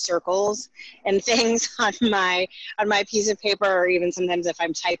squares and circles and things on my piece of paper, or even sometimes if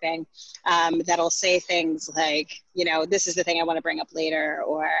I'm typing, that'll say things like, you know, this is the thing I want to bring up later,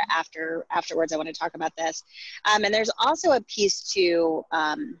 or afterwards I want to talk about this. And there's also a piece to,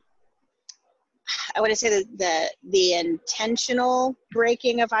 I want to say that the intentional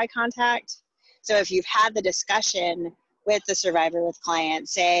breaking of eye contact. So if you've had the discussion with the survivor, with client,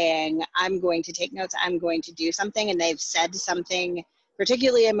 saying, I'm going to take notes, I'm going to do something, and they've said something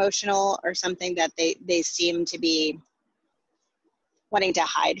particularly emotional or something that they seem to be wanting to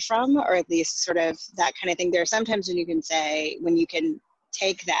hide from, or at least sort of that kind of thing. There are sometimes when you can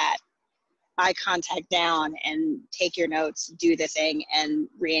take that eye contact down and take your notes, do the thing, and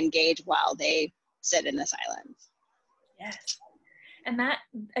re-engage while they sit in the silence. Yes. And that,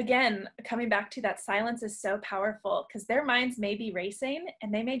 again, coming back to that, silence is so powerful because their minds may be racing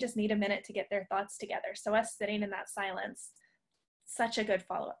and they may just need a minute to get their thoughts together. So us sitting in that silence, such a good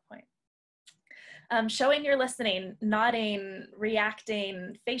follow-up point. Showing you're listening, nodding,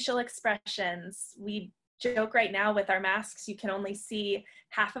 reacting, facial expressions. We joke right now with our masks, you can only see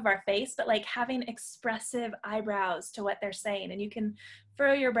half of our face, but like having expressive eyebrows to what they're saying, and you can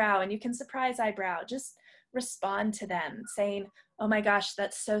furrow your brow and you can surprise eyebrow, just respond to them saying, oh my gosh,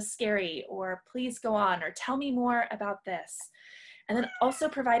 that's so scary, or please go on, or tell me more about this. And then also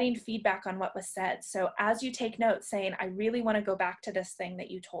providing feedback on what was said. So as you take notes, saying, I really want to go back to this thing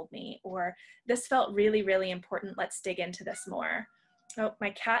that you told me, or this felt really, really important. Let's dig into this more. Oh, my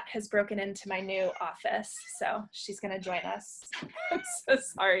cat has broken into my new office, so she's going to join us. I'm so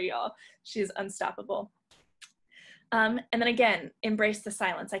sorry, y'all. She's unstoppable. And then again, embrace the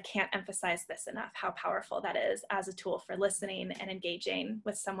silence. I can't emphasize this enough, how powerful that is as a tool for listening and engaging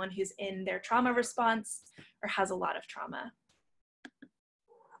with someone who's in their trauma response or has a lot of trauma.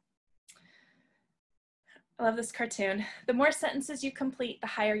 I love this cartoon. The more sentences you complete, the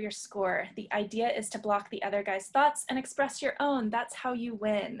higher your score. The idea is to block the other guy's thoughts and express your own. That's how you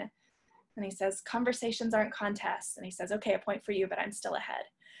win. And he says, conversations aren't contests. And he says, okay, a point for you, but I'm still ahead.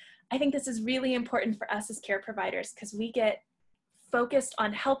 I think this is really important for us as care providers because we get focused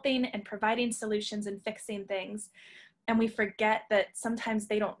on helping and providing solutions and fixing things. And we forget that sometimes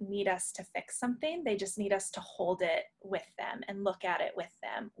they don't need us to fix something. They just need us to hold it with them and look at it with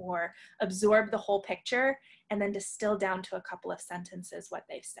them, or absorb the whole picture and then distill down to a couple of sentences what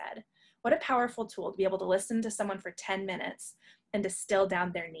they've said. What a powerful tool to be able to listen to someone for 10 minutes and distill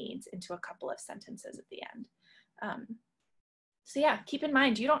down their needs into a couple of sentences at the end. So yeah, keep in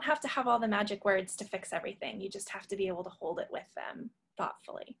mind, you don't have to have all the magic words to fix everything. You just have to be able to hold it with them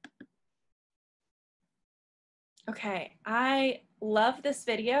thoughtfully. Okay, I love this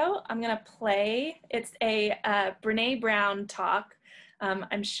video. I'm gonna play, it's a Brene Brown talk.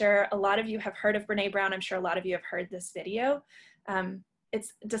 I'm sure a lot of you have heard of Brene Brown. I'm sure a lot of you have heard this video.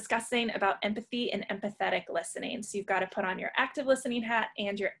 It's discussing about empathy and empathetic listening. So you've got to put on your active listening hat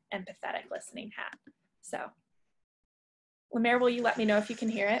and your empathetic listening hat. So, Lemaire, will you let me know if you can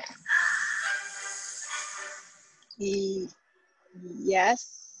hear it?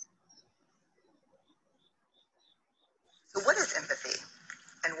 Yes. So what is empathy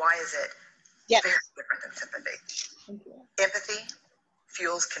and why is it very different than sympathy? Thank you. Empathy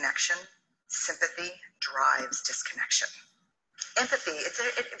fuels connection. Sympathy drives disconnection. Empathy, it's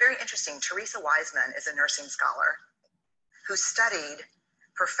very interesting. Teresa Wiseman is a nursing scholar who studied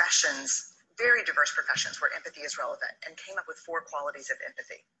professions, very diverse professions where empathy is relevant, and came up with 4 qualities of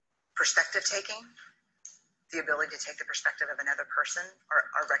empathy. Perspective taking, the ability to take the perspective of another person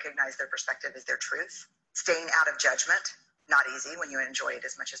or recognize their perspective as their truth. Staying out of judgment, not easy when you enjoy it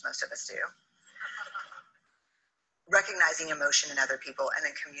as much as most of us do. Recognizing emotion in other people and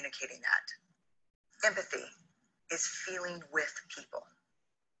then communicating that. Empathy is feeling with people.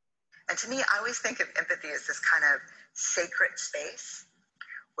 And to me, I always think of empathy as this kind of sacred space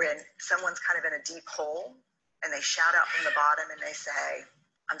when someone's kind of in a deep hole and they shout out from the bottom and they say,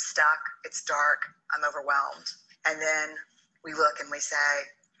 I'm stuck, it's dark, I'm overwhelmed. And then we look and we say,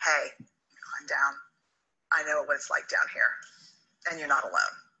 hey, climb down. I know what it's like down here, and you're not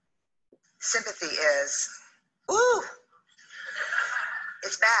alone. Sympathy is, ooh,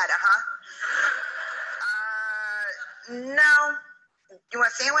 it's bad, no, you want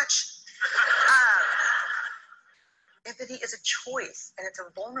a sandwich? Empathy is a choice, and it's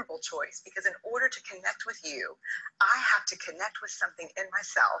a vulnerable choice, because in order to connect with you, I have to connect with something in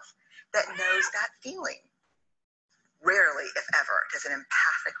myself that knows that feeling. Rarely, if ever, does an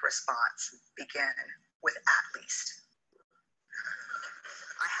empathic response begin with at least.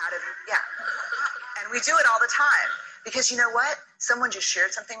 I had it, yeah. And we do it all the time, because you know what? Someone just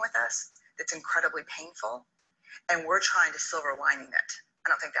shared something with us that's incredibly painful, and we're trying to silver lining it. I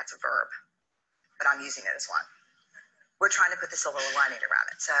don't think that's a verb, but I'm using it as one. We're trying to put the silver lining around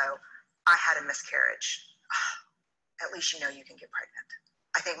it. So I had a miscarriage. At least you know you can get pregnant.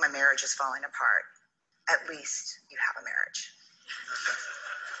 I think my marriage is falling apart. At least you have a marriage.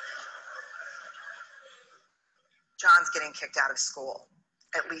 John's getting kicked out of school.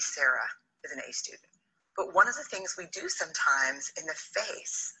 At least Sarah is an A student. But one of the things we do sometimes in the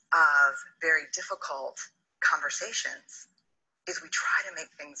face of very difficult conversations is we try to make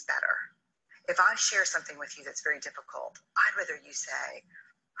things better. If I share something with you that's very difficult, I'd rather you say,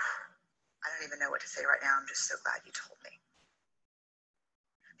 I don't even know what to say right now. I'm just so glad you told me.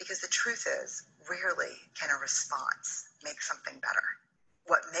 Because the truth is, rarely can a response make something better.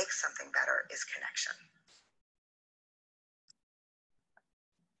 What makes something better is connection.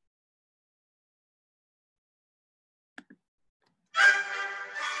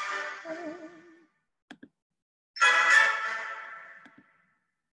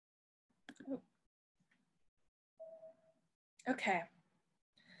 Okay.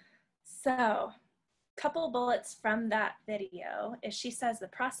 So, couple bullets from that video is she says the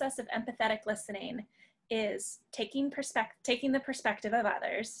process of empathetic listening is taking the perspective of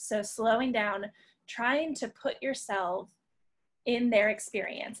others. So slowing down, trying to put yourself in their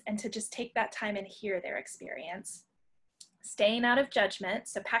experience and to just take that time and hear their experience. Staying out of judgment,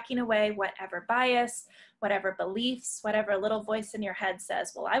 so packing away whatever bias, whatever beliefs, whatever little voice in your head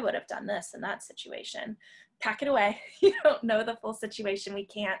says, well, I would have done this in that situation. Pack it away. You don't know the full situation. We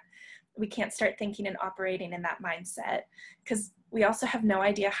can't start thinking and operating in that mindset because we also have no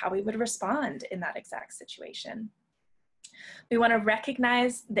idea how we would respond in that exact situation. We want to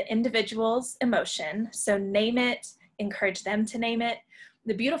recognize the individual's emotion. So name it, encourage them to name it.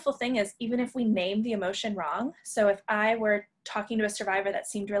 The beautiful thing is, even if we name the emotion wrong, so if I were talking to a survivor that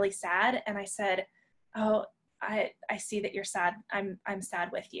seemed really sad and I said, oh, I see that you're sad. I'm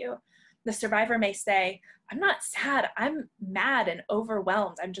sad with you. The survivor may say, I'm not sad, I'm mad and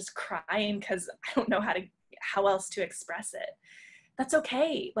overwhelmed. I'm just crying because I don't know how else to express it. That's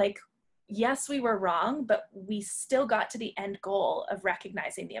okay. Like, yes, we were wrong, but we still got to the end goal of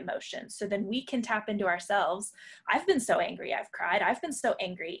recognizing the emotion. So then we can tap into ourselves. I've been so angry, I've cried. I've been so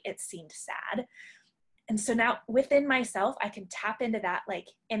angry, it seemed sad. And so now within myself, I can tap into that like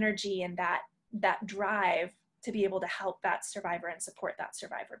energy and that drive to be able to help that survivor and support that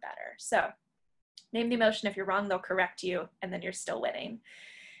survivor better. So name the emotion. If you're wrong, they'll correct you, and then you're still winning.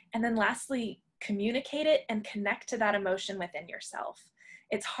 And then lastly, communicate it and connect to that emotion within yourself.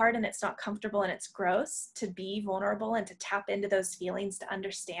 It's hard and it's not comfortable and it's gross to be vulnerable and to tap into those feelings to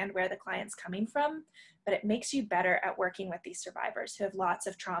understand where the client's coming from, but it makes you better at working with these survivors who have lots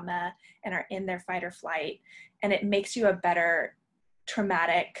of trauma and are in their fight or flight. And it makes you a better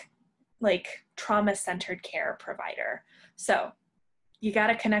trauma-centered care provider. So you got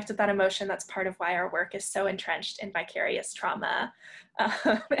to connect with that emotion. That's part of why our work is so entrenched in vicarious trauma.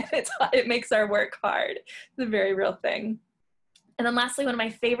 It makes our work hard. It's a very real thing. And then lastly, one of my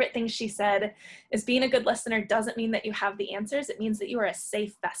favorite things she said is being a good listener doesn't mean that you have the answers. It means that you are a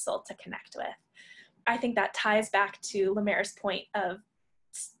safe vessel to connect with. I think that ties back to Lemaire's point of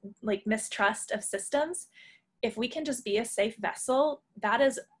like mistrust of systems. If we can just be a safe vessel, that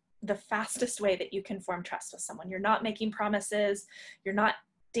is the fastest way that you can form trust with someone. You're not making promises. You're not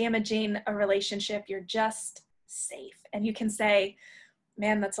damaging a relationship. You're just safe. And you can say,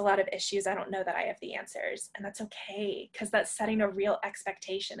 man, that's a lot of issues. I don't know that I have the answers. And that's okay, because that's setting a real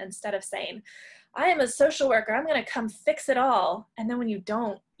expectation instead of saying, I am a social worker, I'm going to come fix it all. And then when you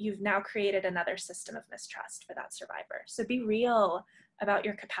don't, you've now created another system of mistrust for that survivor. So be real about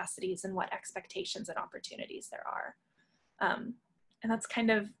your capacities and what expectations and opportunities there are. And that's kind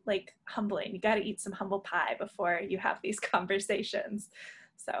of like humbling. You got to eat some humble pie before you have these conversations.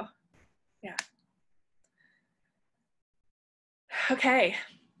 So, yeah. Okay.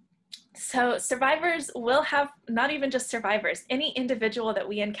 So survivors will have, not even just survivors, any individual that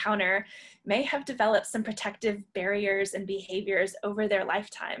we encounter may have developed some protective barriers and behaviors over their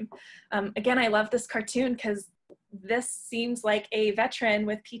lifetime. Again, I love this cartoon because this seems like a veteran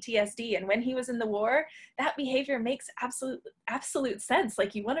with PTSD. And when he was in the war, that behavior makes absolute sense.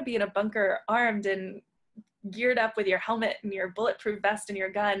 Like, you want to be in a bunker armed and geared up with your helmet and your bulletproof vest and your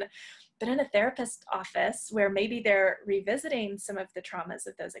gun. But in a therapist's office where maybe they're revisiting some of the traumas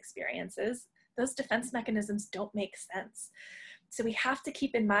of those experiences, those defense mechanisms don't make sense. So we have to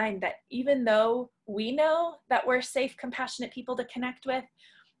keep in mind that even though we know that we're safe, compassionate people to connect with,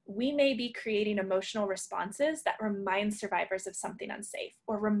 we may be creating emotional responses that remind survivors of something unsafe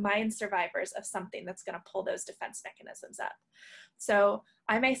or remind survivors of something that's going to pull those defense mechanisms up. So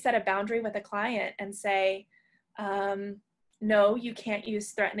I may set a boundary with a client and say, no, you can't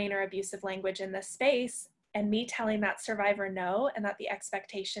use threatening or abusive language in this space. And me telling that survivor no, and that the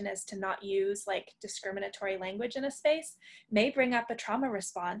expectation is to not use like discriminatory language in a space, may bring up a trauma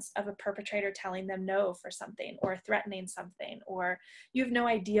response of a perpetrator telling them no for something or threatening something, or you have no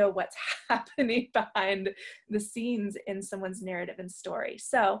idea what's happening behind the scenes in someone's narrative and story.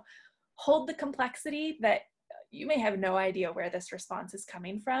 So hold the complexity that you may have no idea where this response is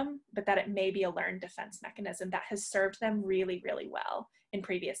coming from, but that it may be a learned defense mechanism that has served them really, really well in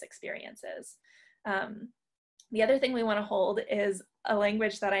previous experiences. The other thing we want to hold is a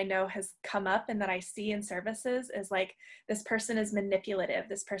language that I know has come up and that I see in services is like, this person is manipulative.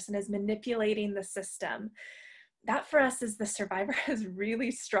 This person is manipulating the system. That for us is the survivor has really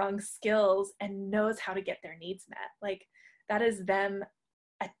strong skills and knows how to get their needs met. Like, that is them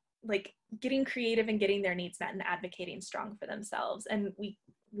like getting creative and getting their needs met and advocating strong for themselves. And we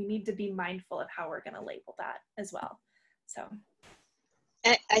need to be mindful of how we're going to label that as well. So.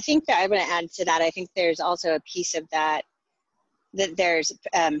 And I think that I want to add to that. I think there's also a piece of that that there's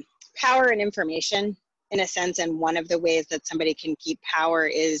power and information in a sense, and one of the ways that somebody can keep power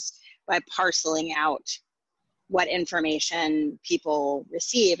is by parceling out what information people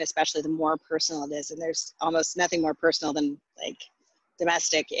receive, especially the more personal it is. And there's almost nothing more personal than like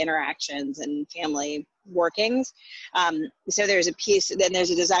domestic interactions and family workings. So there's a piece, then there's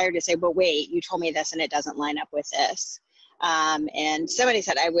a desire to say, but wait, you told me this and it doesn't line up with this. And somebody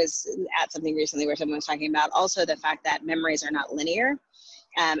said, I was at something recently where someone was talking about also the fact that memories are not linear,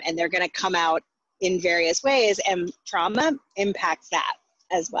 and they're going to come out in various ways, and trauma impacts that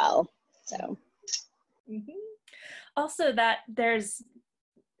as well. So. Mm-hmm. Also that there's,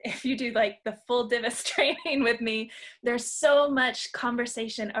 if you do like the full DIVIS training with me, there's so much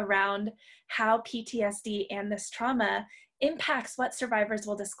conversation around how PTSD and this trauma impacts what survivors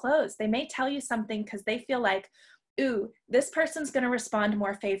will disclose. They may tell you something because they feel like, ooh, this person's going to respond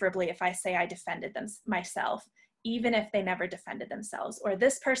more favorably if I say I defended myself, even if they never defended themselves. Or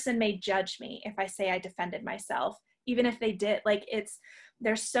this person may judge me if I say I defended myself, even if they did. Like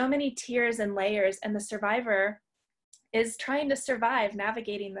there's so many tiers and layers, and the survivor is trying to survive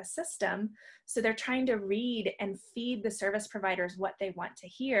navigating the system. So they're trying to read and feed the service providers what they want to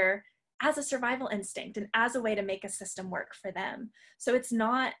hear as a survival instinct and as a way to make a system work for them. So it's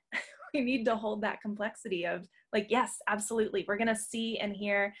not, we need to hold that complexity of like, yes, absolutely. We're going to see and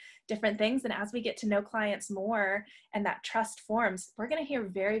hear different things. And as we get to know clients more and that trust forms, we're going to hear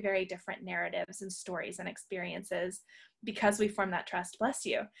very, very different narratives and stories and experiences because we form that trust, bless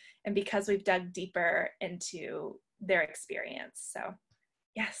you, and because we've dug deeper into their experience. So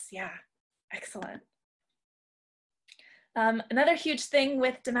yes, yeah, excellent. Another huge thing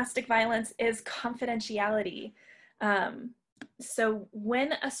with domestic violence is confidentiality. So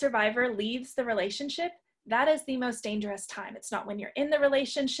when a survivor leaves the relationship, that is the most dangerous time. It's not when you're in the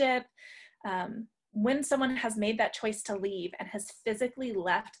relationship. When someone has made that choice to leave and has physically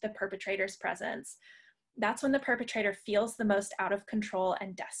left the perpetrator's presence, that's when the perpetrator feels the most out of control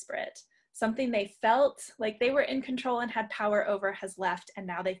and desperate. Something they felt like they were in control and had power over has left, and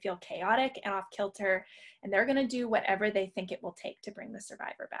now they feel chaotic and off kilter, and they're going to do whatever they think it will take to bring the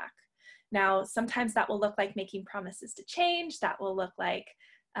survivor back. Now, sometimes that will look like making promises to change. That will look like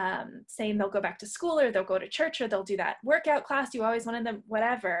saying they'll go back to school, or they'll go to church, or they'll do that workout class you always wanted them,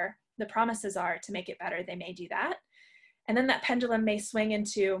 whatever the promises are to make it better, they may do that. And then that pendulum may swing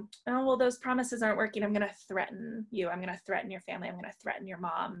into, oh, well, those promises aren't working. I'm going to threaten you. I'm going to threaten your family. I'm going to threaten your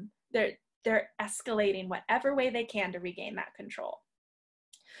mom. They're escalating whatever way they can to regain that control.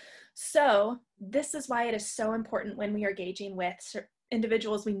 So this is why it is so important when we are engaging with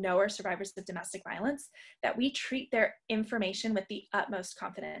individuals we know are survivors of domestic violence, that we treat their information with the utmost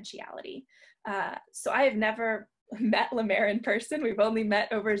confidentiality. So I have never met Lemaire in person. We've only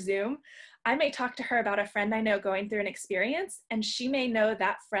met over Zoom. I may talk to her about a friend I know going through an experience, and she may know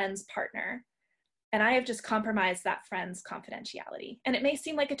that friend's partner. And I have just compromised that friend's confidentiality. And it may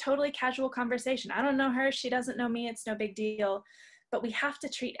seem like a totally casual conversation. I don't know her, she doesn't know me, it's no big deal. But we have to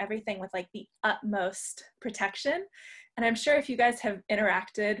treat everything with like the utmost protection. And I'm sure if you guys have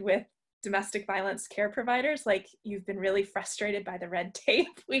interacted with domestic violence care providers, like you've been really frustrated by the red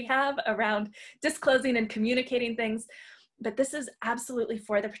tape we have around disclosing and communicating things. But this is absolutely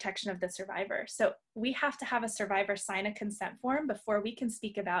for the protection of the survivor. So we have to have a survivor sign a consent form before we can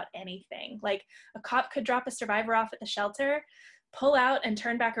speak about anything. Like a cop could drop a survivor off at the shelter, pull out and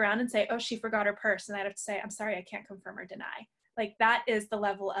turn back around and say, oh, she forgot her purse. And I'd have to say, I'm sorry, I can't confirm or deny. Like that is the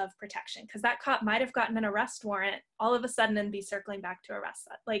level of protection, because that cop might have gotten an arrest warrant all of a sudden and be circling back to arrest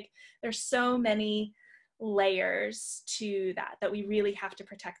that. Like there's so many layers to that we really have to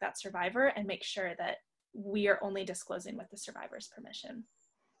protect that survivor and make sure that we are only disclosing with the survivor's permission.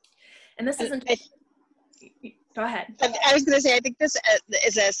 And this isn't, go ahead. I was going to say, I think this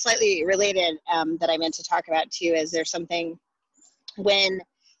is a slightly related that I meant to talk about too, is there's something when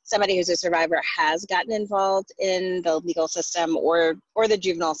somebody who's a survivor has gotten involved in the legal system or the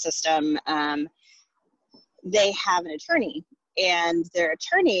juvenile system, they have an attorney, and their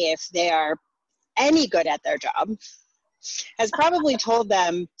attorney, if they are any good at their job, has probably told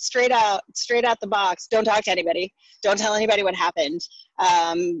them straight out the box, don't talk to anybody, don't tell anybody what happened.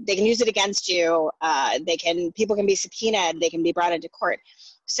 They can use it against you. People can be subpoenaed, they can be brought into court.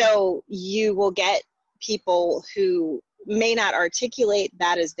 So you will get people who may not articulate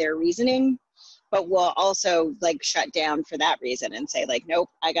that as their reasoning, but will also like shut down for that reason and say like, nope,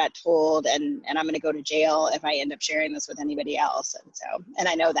 I got told and I'm going to go to jail if I end up sharing this with anybody else. And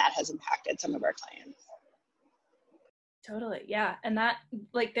I know that has impacted some of our clients. Totally. Yeah. And that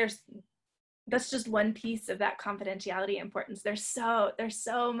like, that's just one piece of that confidentiality importance. There's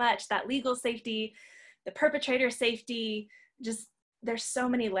so much, that legal safety, the perpetrator safety, there's so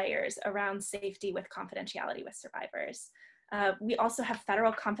many layers around safety with confidentiality with survivors. We also have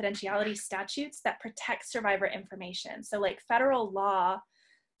federal confidentiality statutes that protect survivor information. So like federal law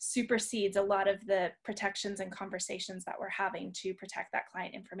supersedes a lot of the protections and conversations that we're having to protect that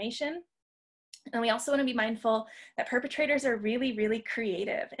client information. And we also want to be mindful that perpetrators are really, really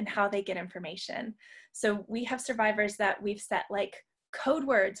creative in how they get information. So we have survivors that we've set like code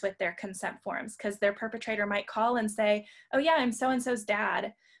words with their consent forms, because their perpetrator might call and say, oh yeah, I'm so-and-so's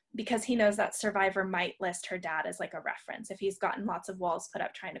dad, because he knows that survivor might list her dad as like a reference if he's gotten lots of walls put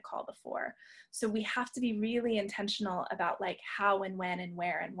up trying to call before. So we have to be really intentional about like how and when and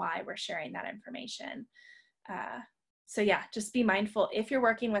where and why we're sharing that information. So yeah, just be mindful. If you're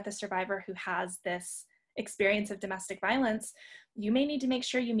working with a survivor who has this experience of domestic violence, you may need to make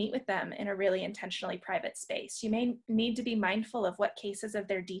sure you meet with them in a really intentionally private space. You may need to be mindful of what cases of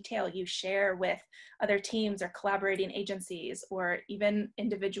their detail you share with other teams or collaborating agencies, or even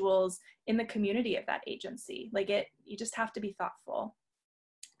individuals in the community of that agency. Like you just have to be thoughtful.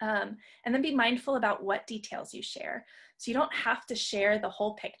 And then be mindful about what details you share. So you don't have to share the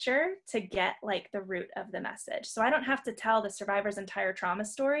whole picture to get like the root of the message. So I don't have to tell the survivor's entire trauma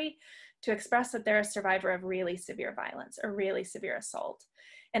story to express that they're a survivor of really severe violence or really severe assault.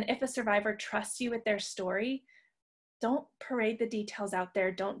 And if a survivor trusts you with their story, don't parade the details out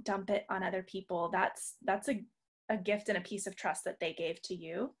there. Don't dump it on other people. That's a gift and a piece of trust that they gave to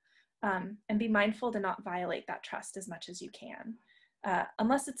you. And be mindful to not violate that trust as much as you can.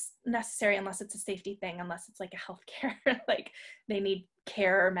 Unless it's necessary, unless it's a safety thing, unless it's like a healthcare, like they need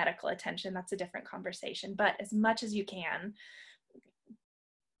care or medical attention, that's a different conversation. But as much as you can,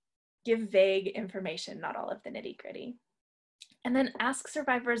 give vague information, not all of the nitty gritty. And then ask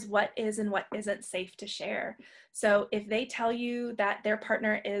survivors what is and what isn't safe to share. So if they tell you that their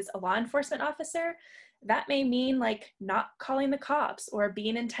partner is a law enforcement officer, that may mean like not calling the cops, or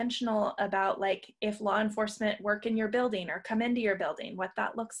being intentional about like if law enforcement work in your building or come into your building, what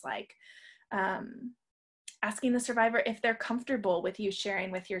that looks like. Asking the survivor if they're comfortable with you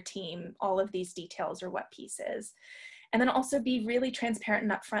sharing with your team all of these details or what pieces. And then also be really transparent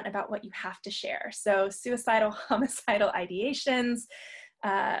and upfront about what you have to share. So suicidal, homicidal ideations.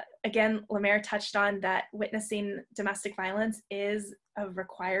 Again, Lemaire touched on that witnessing domestic violence is a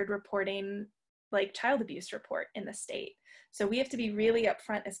required reporting like child abuse report in the state. So we have to be really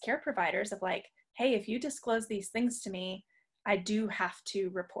upfront as care providers of like, hey, if you disclose these things to me, I do have to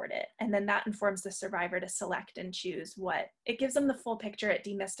report it. And then that informs the survivor to select and choose what. It gives them the full picture. It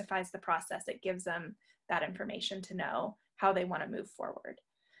demystifies the process. It gives them that information to know how they want to move forward.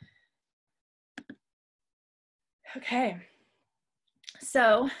 Okay.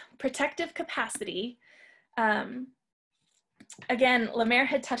 So protective capacity. Again, Lemaire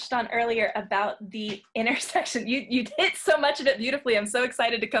had touched on earlier about the intersection. You hit so much of it beautifully. I'm so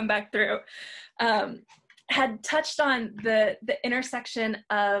excited to come back through. Had touched on the intersection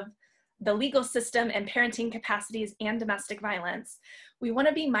of the legal system and parenting capacities and domestic violence. We want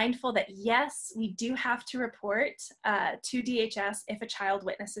to be mindful that yes, we do have to report to DHS if a child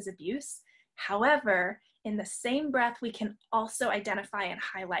witnesses abuse. However, in the same breath, we can also identify and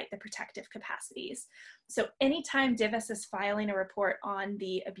highlight the protective capacities. So anytime DVIS is filing a report on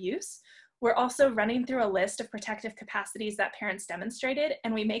the abuse, we're also running through a list of protective capacities that parents demonstrated,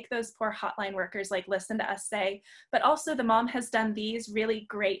 and we make those poor hotline workers like listen to us say, but also the mom has done these really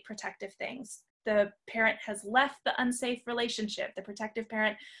great protective things. The parent has left the unsafe relationship. The protective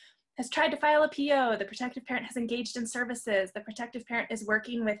parent has tried to file a PO. The protective parent has engaged in services. The protective parent is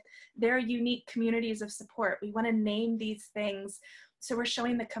working with their unique communities of support. We want to name these things so we're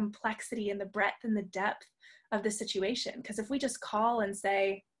showing the complexity and the breadth and the depth of the situation. Because if we just call and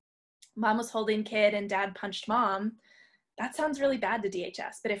say, mom was holding kid and dad punched mom, that sounds really bad to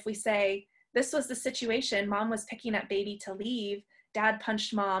DHS. But if we say, this was the situation, mom was picking up baby to leave, dad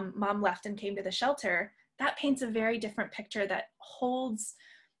punched mom, mom left and came to the shelter, that paints a very different picture that holds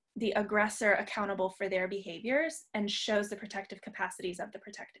the aggressor accountable for their behaviors and shows the protective capacities of the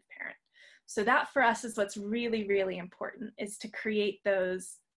protective parent. So that for us is what's really, really important, is to create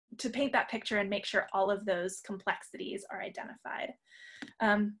those, to paint that picture and make sure all of those complexities are identified.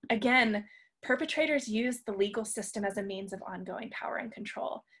 Again, perpetrators use the legal system as a means of ongoing power and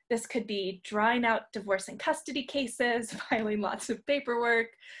control. This could be drawing out divorce and custody cases, filing lots of paperwork,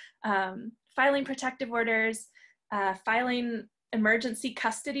 filing protective orders, filing emergency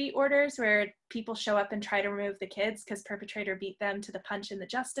custody orders where people show up and try to remove the kids because perpetrator beat them to the punch in the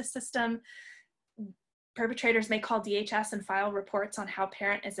justice system. Perpetrators may call DHS and file reports on how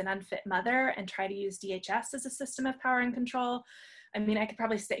parent is an unfit mother and try to use DHS as a system of power and control. I mean, I could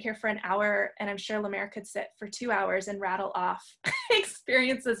probably sit here for an hour, and I'm sure Lemaire could sit for 2 hours and rattle off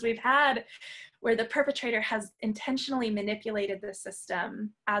experiences we've had where the perpetrator has intentionally manipulated the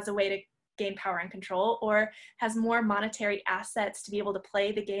system as a way to gain power and control, or has more monetary assets to be able to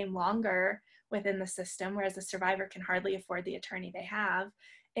play the game longer within the system, whereas the survivor can hardly afford the attorney they have.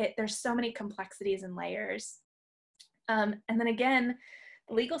 There's so many complexities and layers. And then again,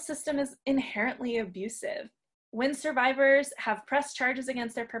 the legal system is inherently abusive. When survivors have pressed charges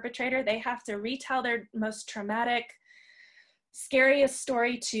against their perpetrator, they have to retell their most traumatic, scariest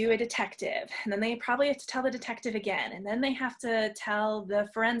story to a detective. And then they probably have to tell the detective again. And then they have to tell the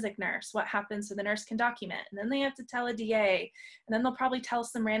forensic nurse what happened so the nurse can document. And then they have to tell a DA. And then they'll probably tell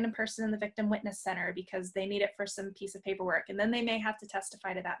some random person in the victim witness center because they need it for some piece of paperwork. And then they may have to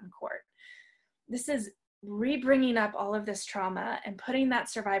testify to that in court. This is re-bringing up all of this trauma and putting that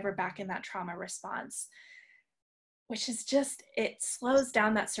survivor back in that trauma response, which is just, it slows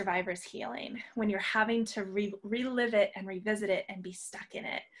down that survivor's healing when you're having to relive it and revisit it and be stuck in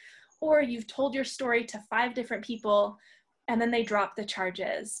it. Or you've told your story to 5 different people and then they drop the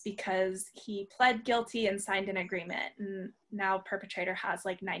charges because he pled guilty and signed an agreement. And now perpetrator has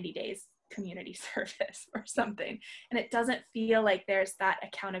like 90 days community service or something. And it doesn't feel like there's that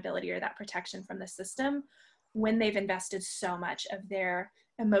accountability or that protection from the system when they've invested so much of their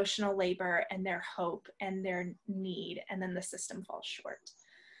emotional labor and their hope and their need, and then the system falls short.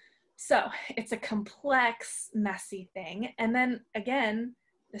 So it's a complex, messy thing. And then again,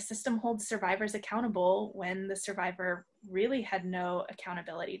 the system holds survivors accountable when the survivor really had no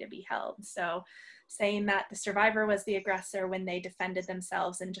accountability to be held. So saying that the survivor was the aggressor when they defended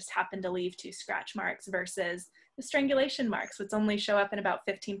themselves and just happened to leave 2 scratch marks versus the strangulation marks, which only show up in about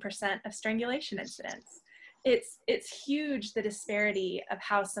 15% of strangulation incidents. It's huge, the disparity of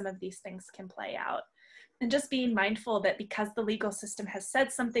how some of these things can play out. And just being mindful that because the legal system has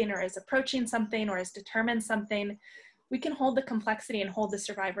said something or is approaching something or has determined something, we can hold the complexity and hold the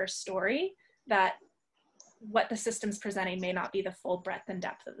survivor's story, that what the system's presenting may not be the full breadth and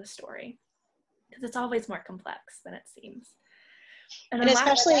depth of the story, because it's always more complex than it seems. And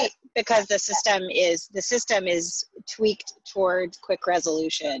especially because the system is tweaked towards quick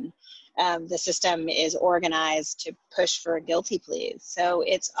resolution. The system is organized to push for guilty pleas. So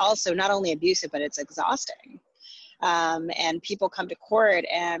it's also not only abusive, but it's exhausting. And people come to court,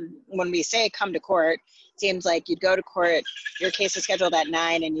 and when we say come to court, it seems like you'd go to court, your case is scheduled at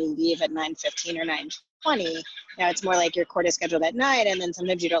 9 and you leave at 9:15 or 9:20. Now it's more like your court is scheduled at 9 and then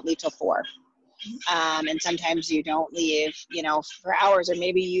sometimes you don't leave till 4. And sometimes you don't leave, for hours, or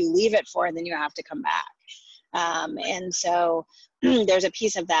maybe you leave at 4 and then you have to come back. And so there's a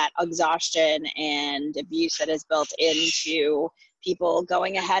piece of that exhaustion and abuse that is built into people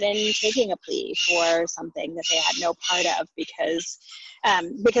going ahead and taking a plea for something that they had no part of because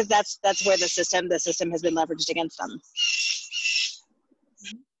that's where the system has been leveraged against them.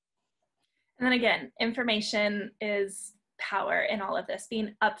 And then again, information is power in all of this,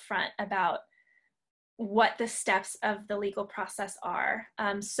 being upfront about what the steps of the legal process are.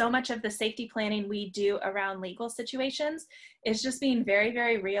 So much of the safety planning we do around legal situations is just being very,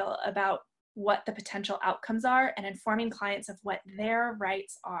 very real about what the potential outcomes are and informing clients of what their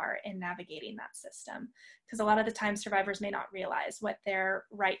rights are in navigating that system. Because a lot of the time survivors may not realize what their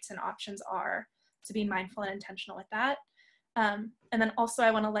rights and options are, so being mindful and intentional with that. And then also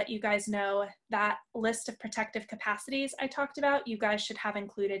I want to let you guys know that list of protective capacities I talked about, you guys should have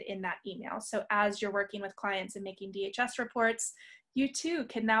included in that email. So as you're working with clients and making DHS reports, you too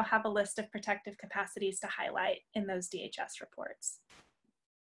can now have a list of protective capacities to highlight in those DHS reports.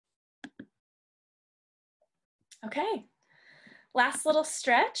 Okay, last little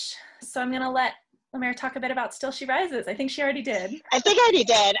stretch. So I'm going to let Lemaire talk a bit about Still She Rises. I think she already did. I think I already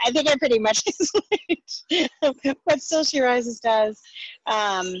did. I think I pretty much explained what Still She Rises does.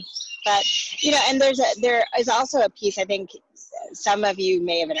 But, and there is also a piece, I think some of you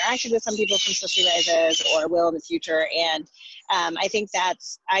may have interacted with some people from Still She Rises or will in the future. And I think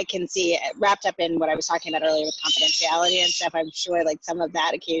I can see wrapped up in what I was talking about earlier with confidentiality and stuff. I'm sure like some of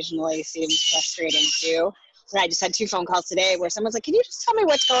that occasionally seems frustrating too. And I just had 2 phone calls today where someone's like, can you just tell me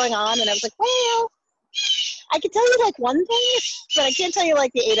what's going on? And I was like, well, I could tell you like one thing, but I can't tell you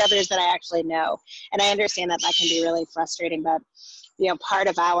like the 8 others that I actually know. And I understand that can be really frustrating, but part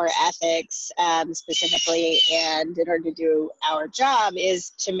of our ethics specifically, and in order to do our job,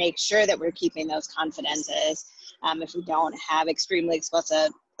 is to make sure that we're keeping those confidences. If we don't have extremely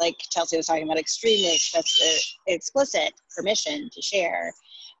explicit, like Chelsea was talking about, extremely explicit permission to share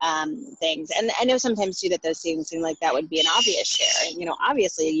things. And I know sometimes too that those things seem like that would be an obvious share.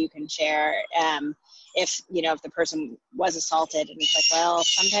 Obviously you can share if, you know, if the person was assaulted, and it's like, well,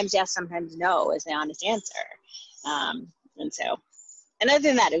 sometimes yes, sometimes no is the honest answer. And so, and other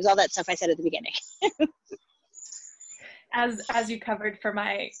than that, it was all that stuff I said at the beginning. As you covered for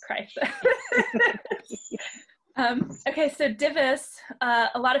my crisis. Okay, so DIVIS,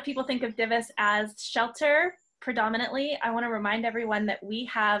 a lot of people think of DIVIS as shelter predominantly. I want to remind everyone that we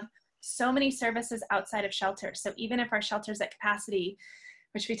have so many services outside of shelter. So even if our shelter's at capacity,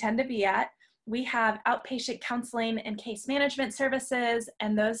 which we tend to be at, we have outpatient counseling and case management services,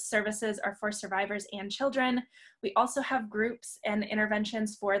 and those services are for survivors and children. We also have groups and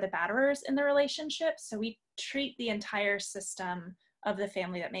interventions for the batterers in the relationship. So we treat the entire system of the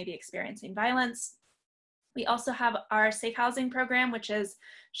family that may be experiencing violence. We also have our safe housing program, which is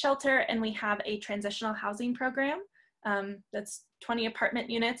shelter, and we have a transitional housing program that's 20 apartment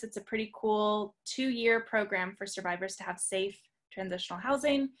units. It's a pretty cool 2-year program for survivors to have safe transitional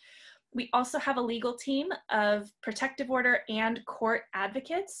housing. We also have a legal team of protective order and court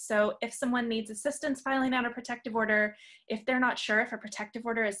advocates. So if someone needs assistance filing out a protective order, if they're not sure if a protective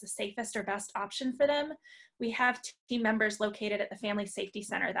order is the safest or best option for them, we have team members located at the Family Safety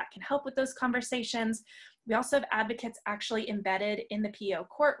Center that can help with those conversations. We also have advocates actually embedded in the PO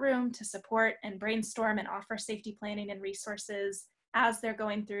courtroom to support and brainstorm and offer safety planning and resources as they're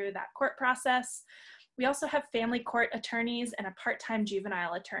going through that court process. We also have family court attorneys and a part-time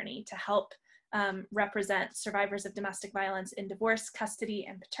juvenile attorney to help represent survivors of domestic violence in divorce, custody,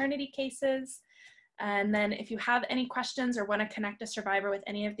 and paternity cases. And then if you have any questions or want to connect a survivor with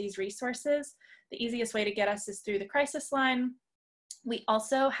any of these resources, the easiest way to get us is through the crisis line. We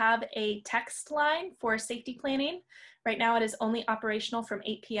also have a text line for safety planning. Right now it is only operational from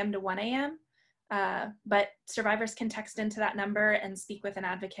 8 p.m. to 1 a.m. But survivors can text into that number and speak with an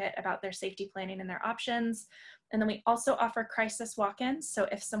advocate about their safety planning and their options. And then we also offer crisis walk-ins. So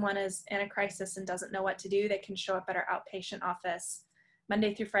if someone is in a crisis and doesn't know what to do, they can show up at our outpatient office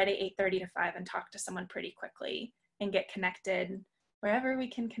Monday through Friday, 8:30 to 5, and talk to someone pretty quickly and get connected wherever we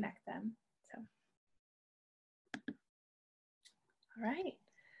can connect them. So, all right.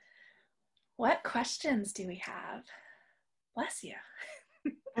 What questions do we have? Bless you.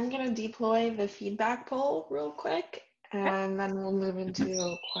 I'm going to deploy the feedback poll real quick, and then we'll move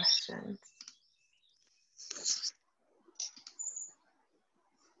into questions.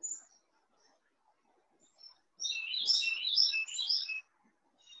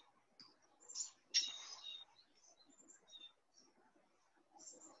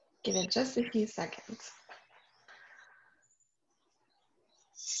 Give it just a few seconds.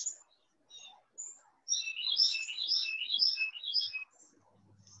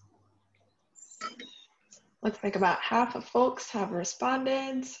 Looks like about half of folks have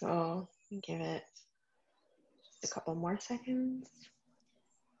responded, so give it a couple more seconds.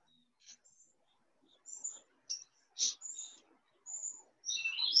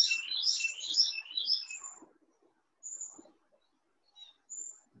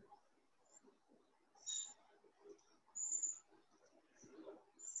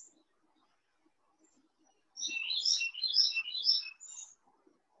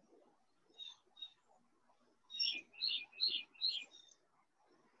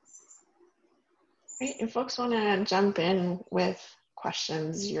 Great. If folks want to jump in with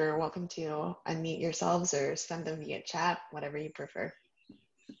questions, you're welcome to unmute yourselves or send them via chat, whatever you prefer.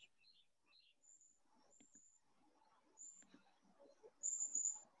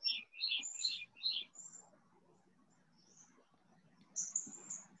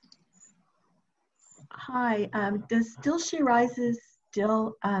 Hi, does Still She Rises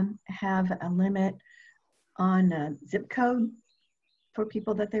still have a limit on zip code for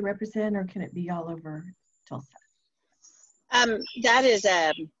people that they represent, or can it be all over Tulsa? That is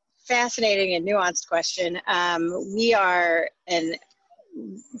a fascinating and nuanced question.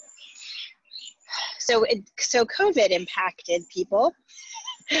 So COVID impacted people.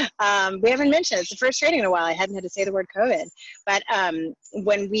 We haven't mentioned it's the first training in a while. I hadn't had to say the word COVID, but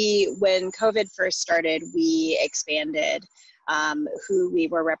when COVID first started, we expanded who we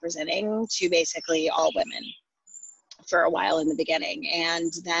were representing to basically all women for a while in the beginning.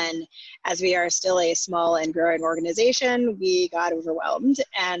 And then as we are still a small and growing organization, we got overwhelmed.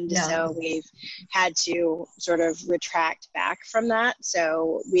 And so we've had to sort of retract back from that.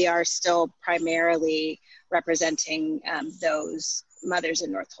 So we are still primarily representing those mothers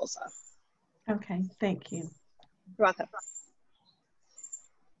in North Tulsa. Okay, thank you. You're welcome.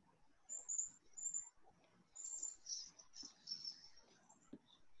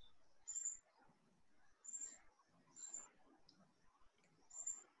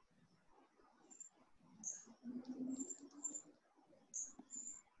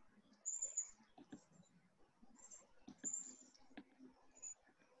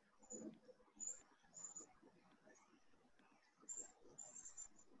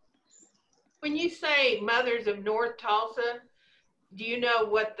 when you say Mothers of North Tulsa, do you know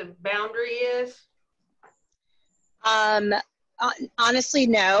what the boundary is? Honestly,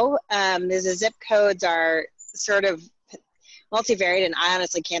 no. The zip codes are sort of multivariate, and I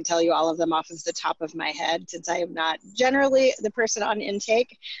honestly can't tell you all of them off of the top of my head since I am not generally the person on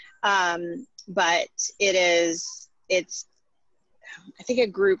intake. But it's I think a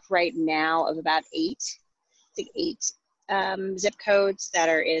group right now of about eight zip codes that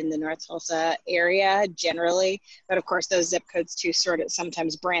are in the North Tulsa area generally. But of course, those zip codes too sort of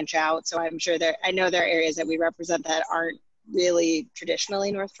sometimes branch out. So I'm sure I know there are areas that we represent that aren't really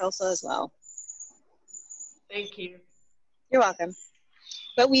traditionally North Tulsa as well. Thank you. You're welcome.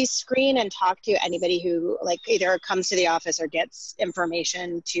 But we screen and talk to anybody who like either comes to the office or gets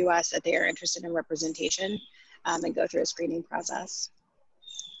information to us that they are interested in representation, and go through a screening process.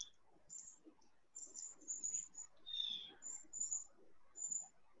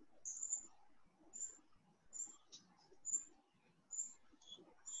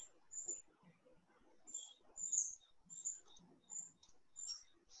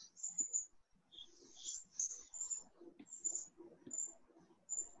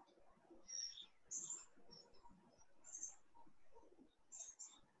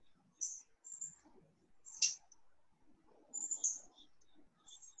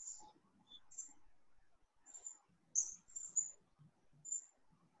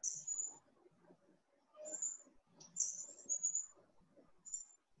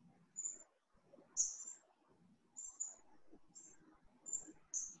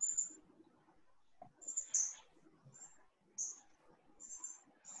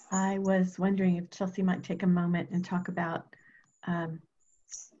 I was wondering if Chelsea might take a moment and talk about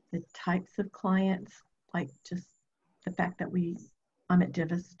the types of clients, like just the fact that I'm at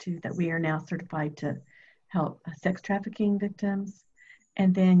Divis too, that we are now certified to help sex trafficking victims.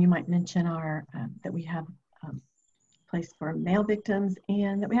 And then you might mention that we have a place for male victims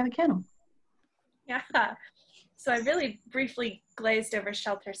and that we have a kennel. Yeah, so I really briefly glazed over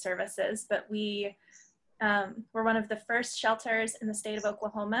shelter services, but we're one of the first shelters in the state of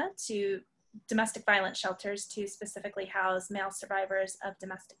Oklahoma domestic violence shelters to specifically house male survivors of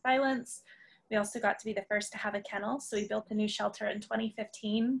domestic violence. We also got to be the first to have a kennel. So we built a new shelter in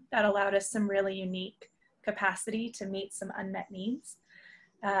 2015 that allowed us some really unique capacity to meet some unmet needs.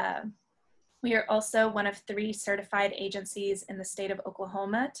 We are also one of 3 certified agencies in the state of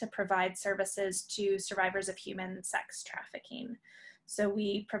Oklahoma to provide services to survivors of human sex trafficking. So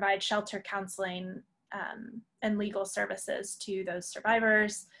we provide shelter counseling and legal services to those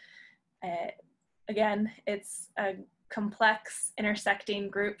survivors. Again, it's a complex intersecting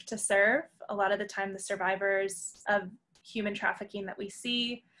group to serve. A lot of the time the survivors of human trafficking that we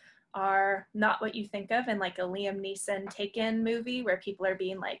see are not what you think of in like a Liam Neeson Taken movie where people are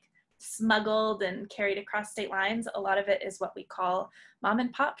being like smuggled and carried across state lines. A lot of it is what we call mom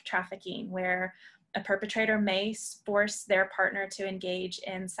and pop trafficking, where a perpetrator may force their partner to engage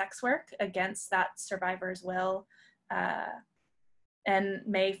in sex work against that survivor's will, and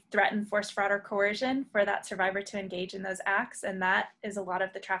may threaten force, fraud, or coercion for that survivor to engage in those acts. And that is a lot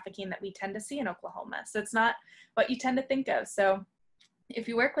of the trafficking that we tend to see in Oklahoma. So it's not what you tend to think of. So if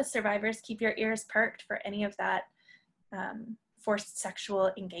you work with survivors, keep your ears perked for any of that forced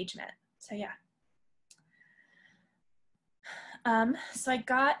sexual engagement. So yeah. So I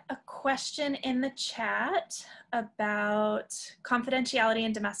got a question in the chat about confidentiality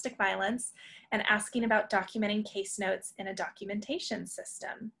and domestic violence and asking about documenting case notes in a documentation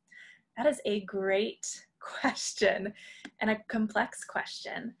system. That is a great question and a complex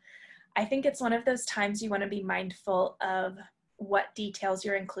question. I think it's one of those times you want to be mindful of what details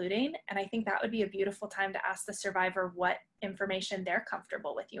you're including. And I think that would be a beautiful time to ask the survivor what information they're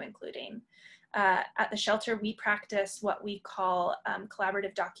comfortable with you including. At the shelter, we practice what we call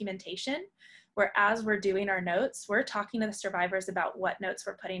collaborative documentation, where as we're doing our notes, we're talking to the survivors about what notes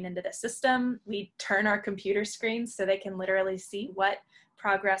we're putting into the system. We turn our computer screens so they can literally see what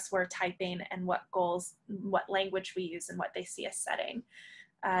progress we're typing and what goals, what language we use and what they see us setting.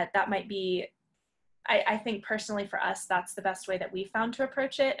 That might be, I think personally for us, that's the best way that we found to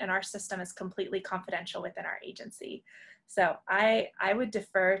approach it. And our system is completely confidential within our agency. So I would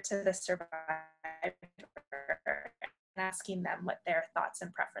defer to the survivor and asking them what their thoughts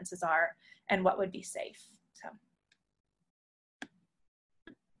and preferences are and what would be safe. So,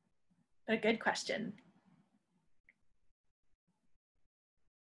 but a good question.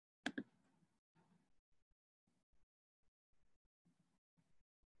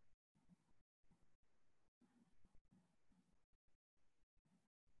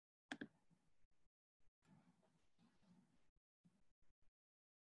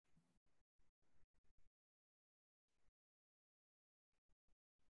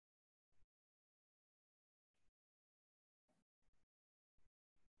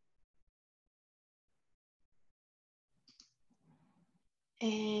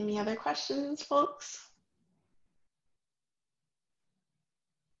 Any other questions, folks?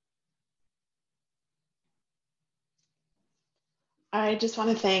 I just want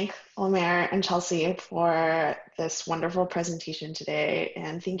to thank Lemaire and Chelsea for this wonderful presentation today,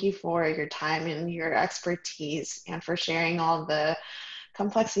 and thank you for your time and your expertise and for sharing all the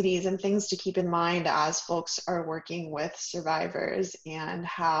complexities and things to keep in mind as folks are working with survivors, and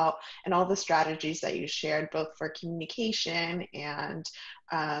all the strategies that you shared, both for communication and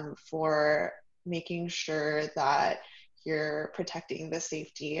for making sure that you're protecting the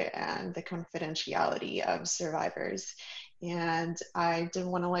safety and the confidentiality of survivors. And I did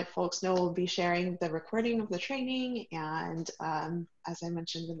want to let folks know we'll be sharing the recording of the training, and as I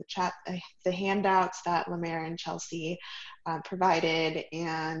mentioned in the chat, the handouts that Lemaire and Chelsea provided,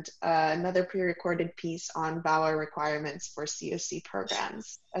 and another pre-recorded piece on VAWA requirements for COC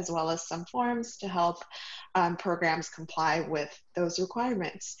programs, as well as some forms to help programs comply with those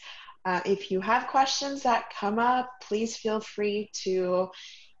requirements. If you have questions that come up, please feel free to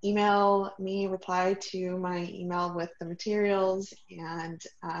email me, reply to my email with the materials, and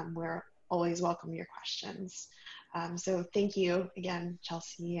we're always welcome your questions. So thank you again,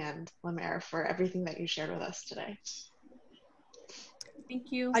 Chelsea and Lemaire, for everything that you shared with us today.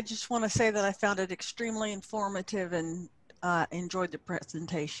 Thank you. I just want to say that I found it extremely informative and enjoyed the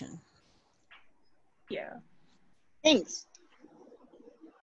presentation. Yeah. Thanks.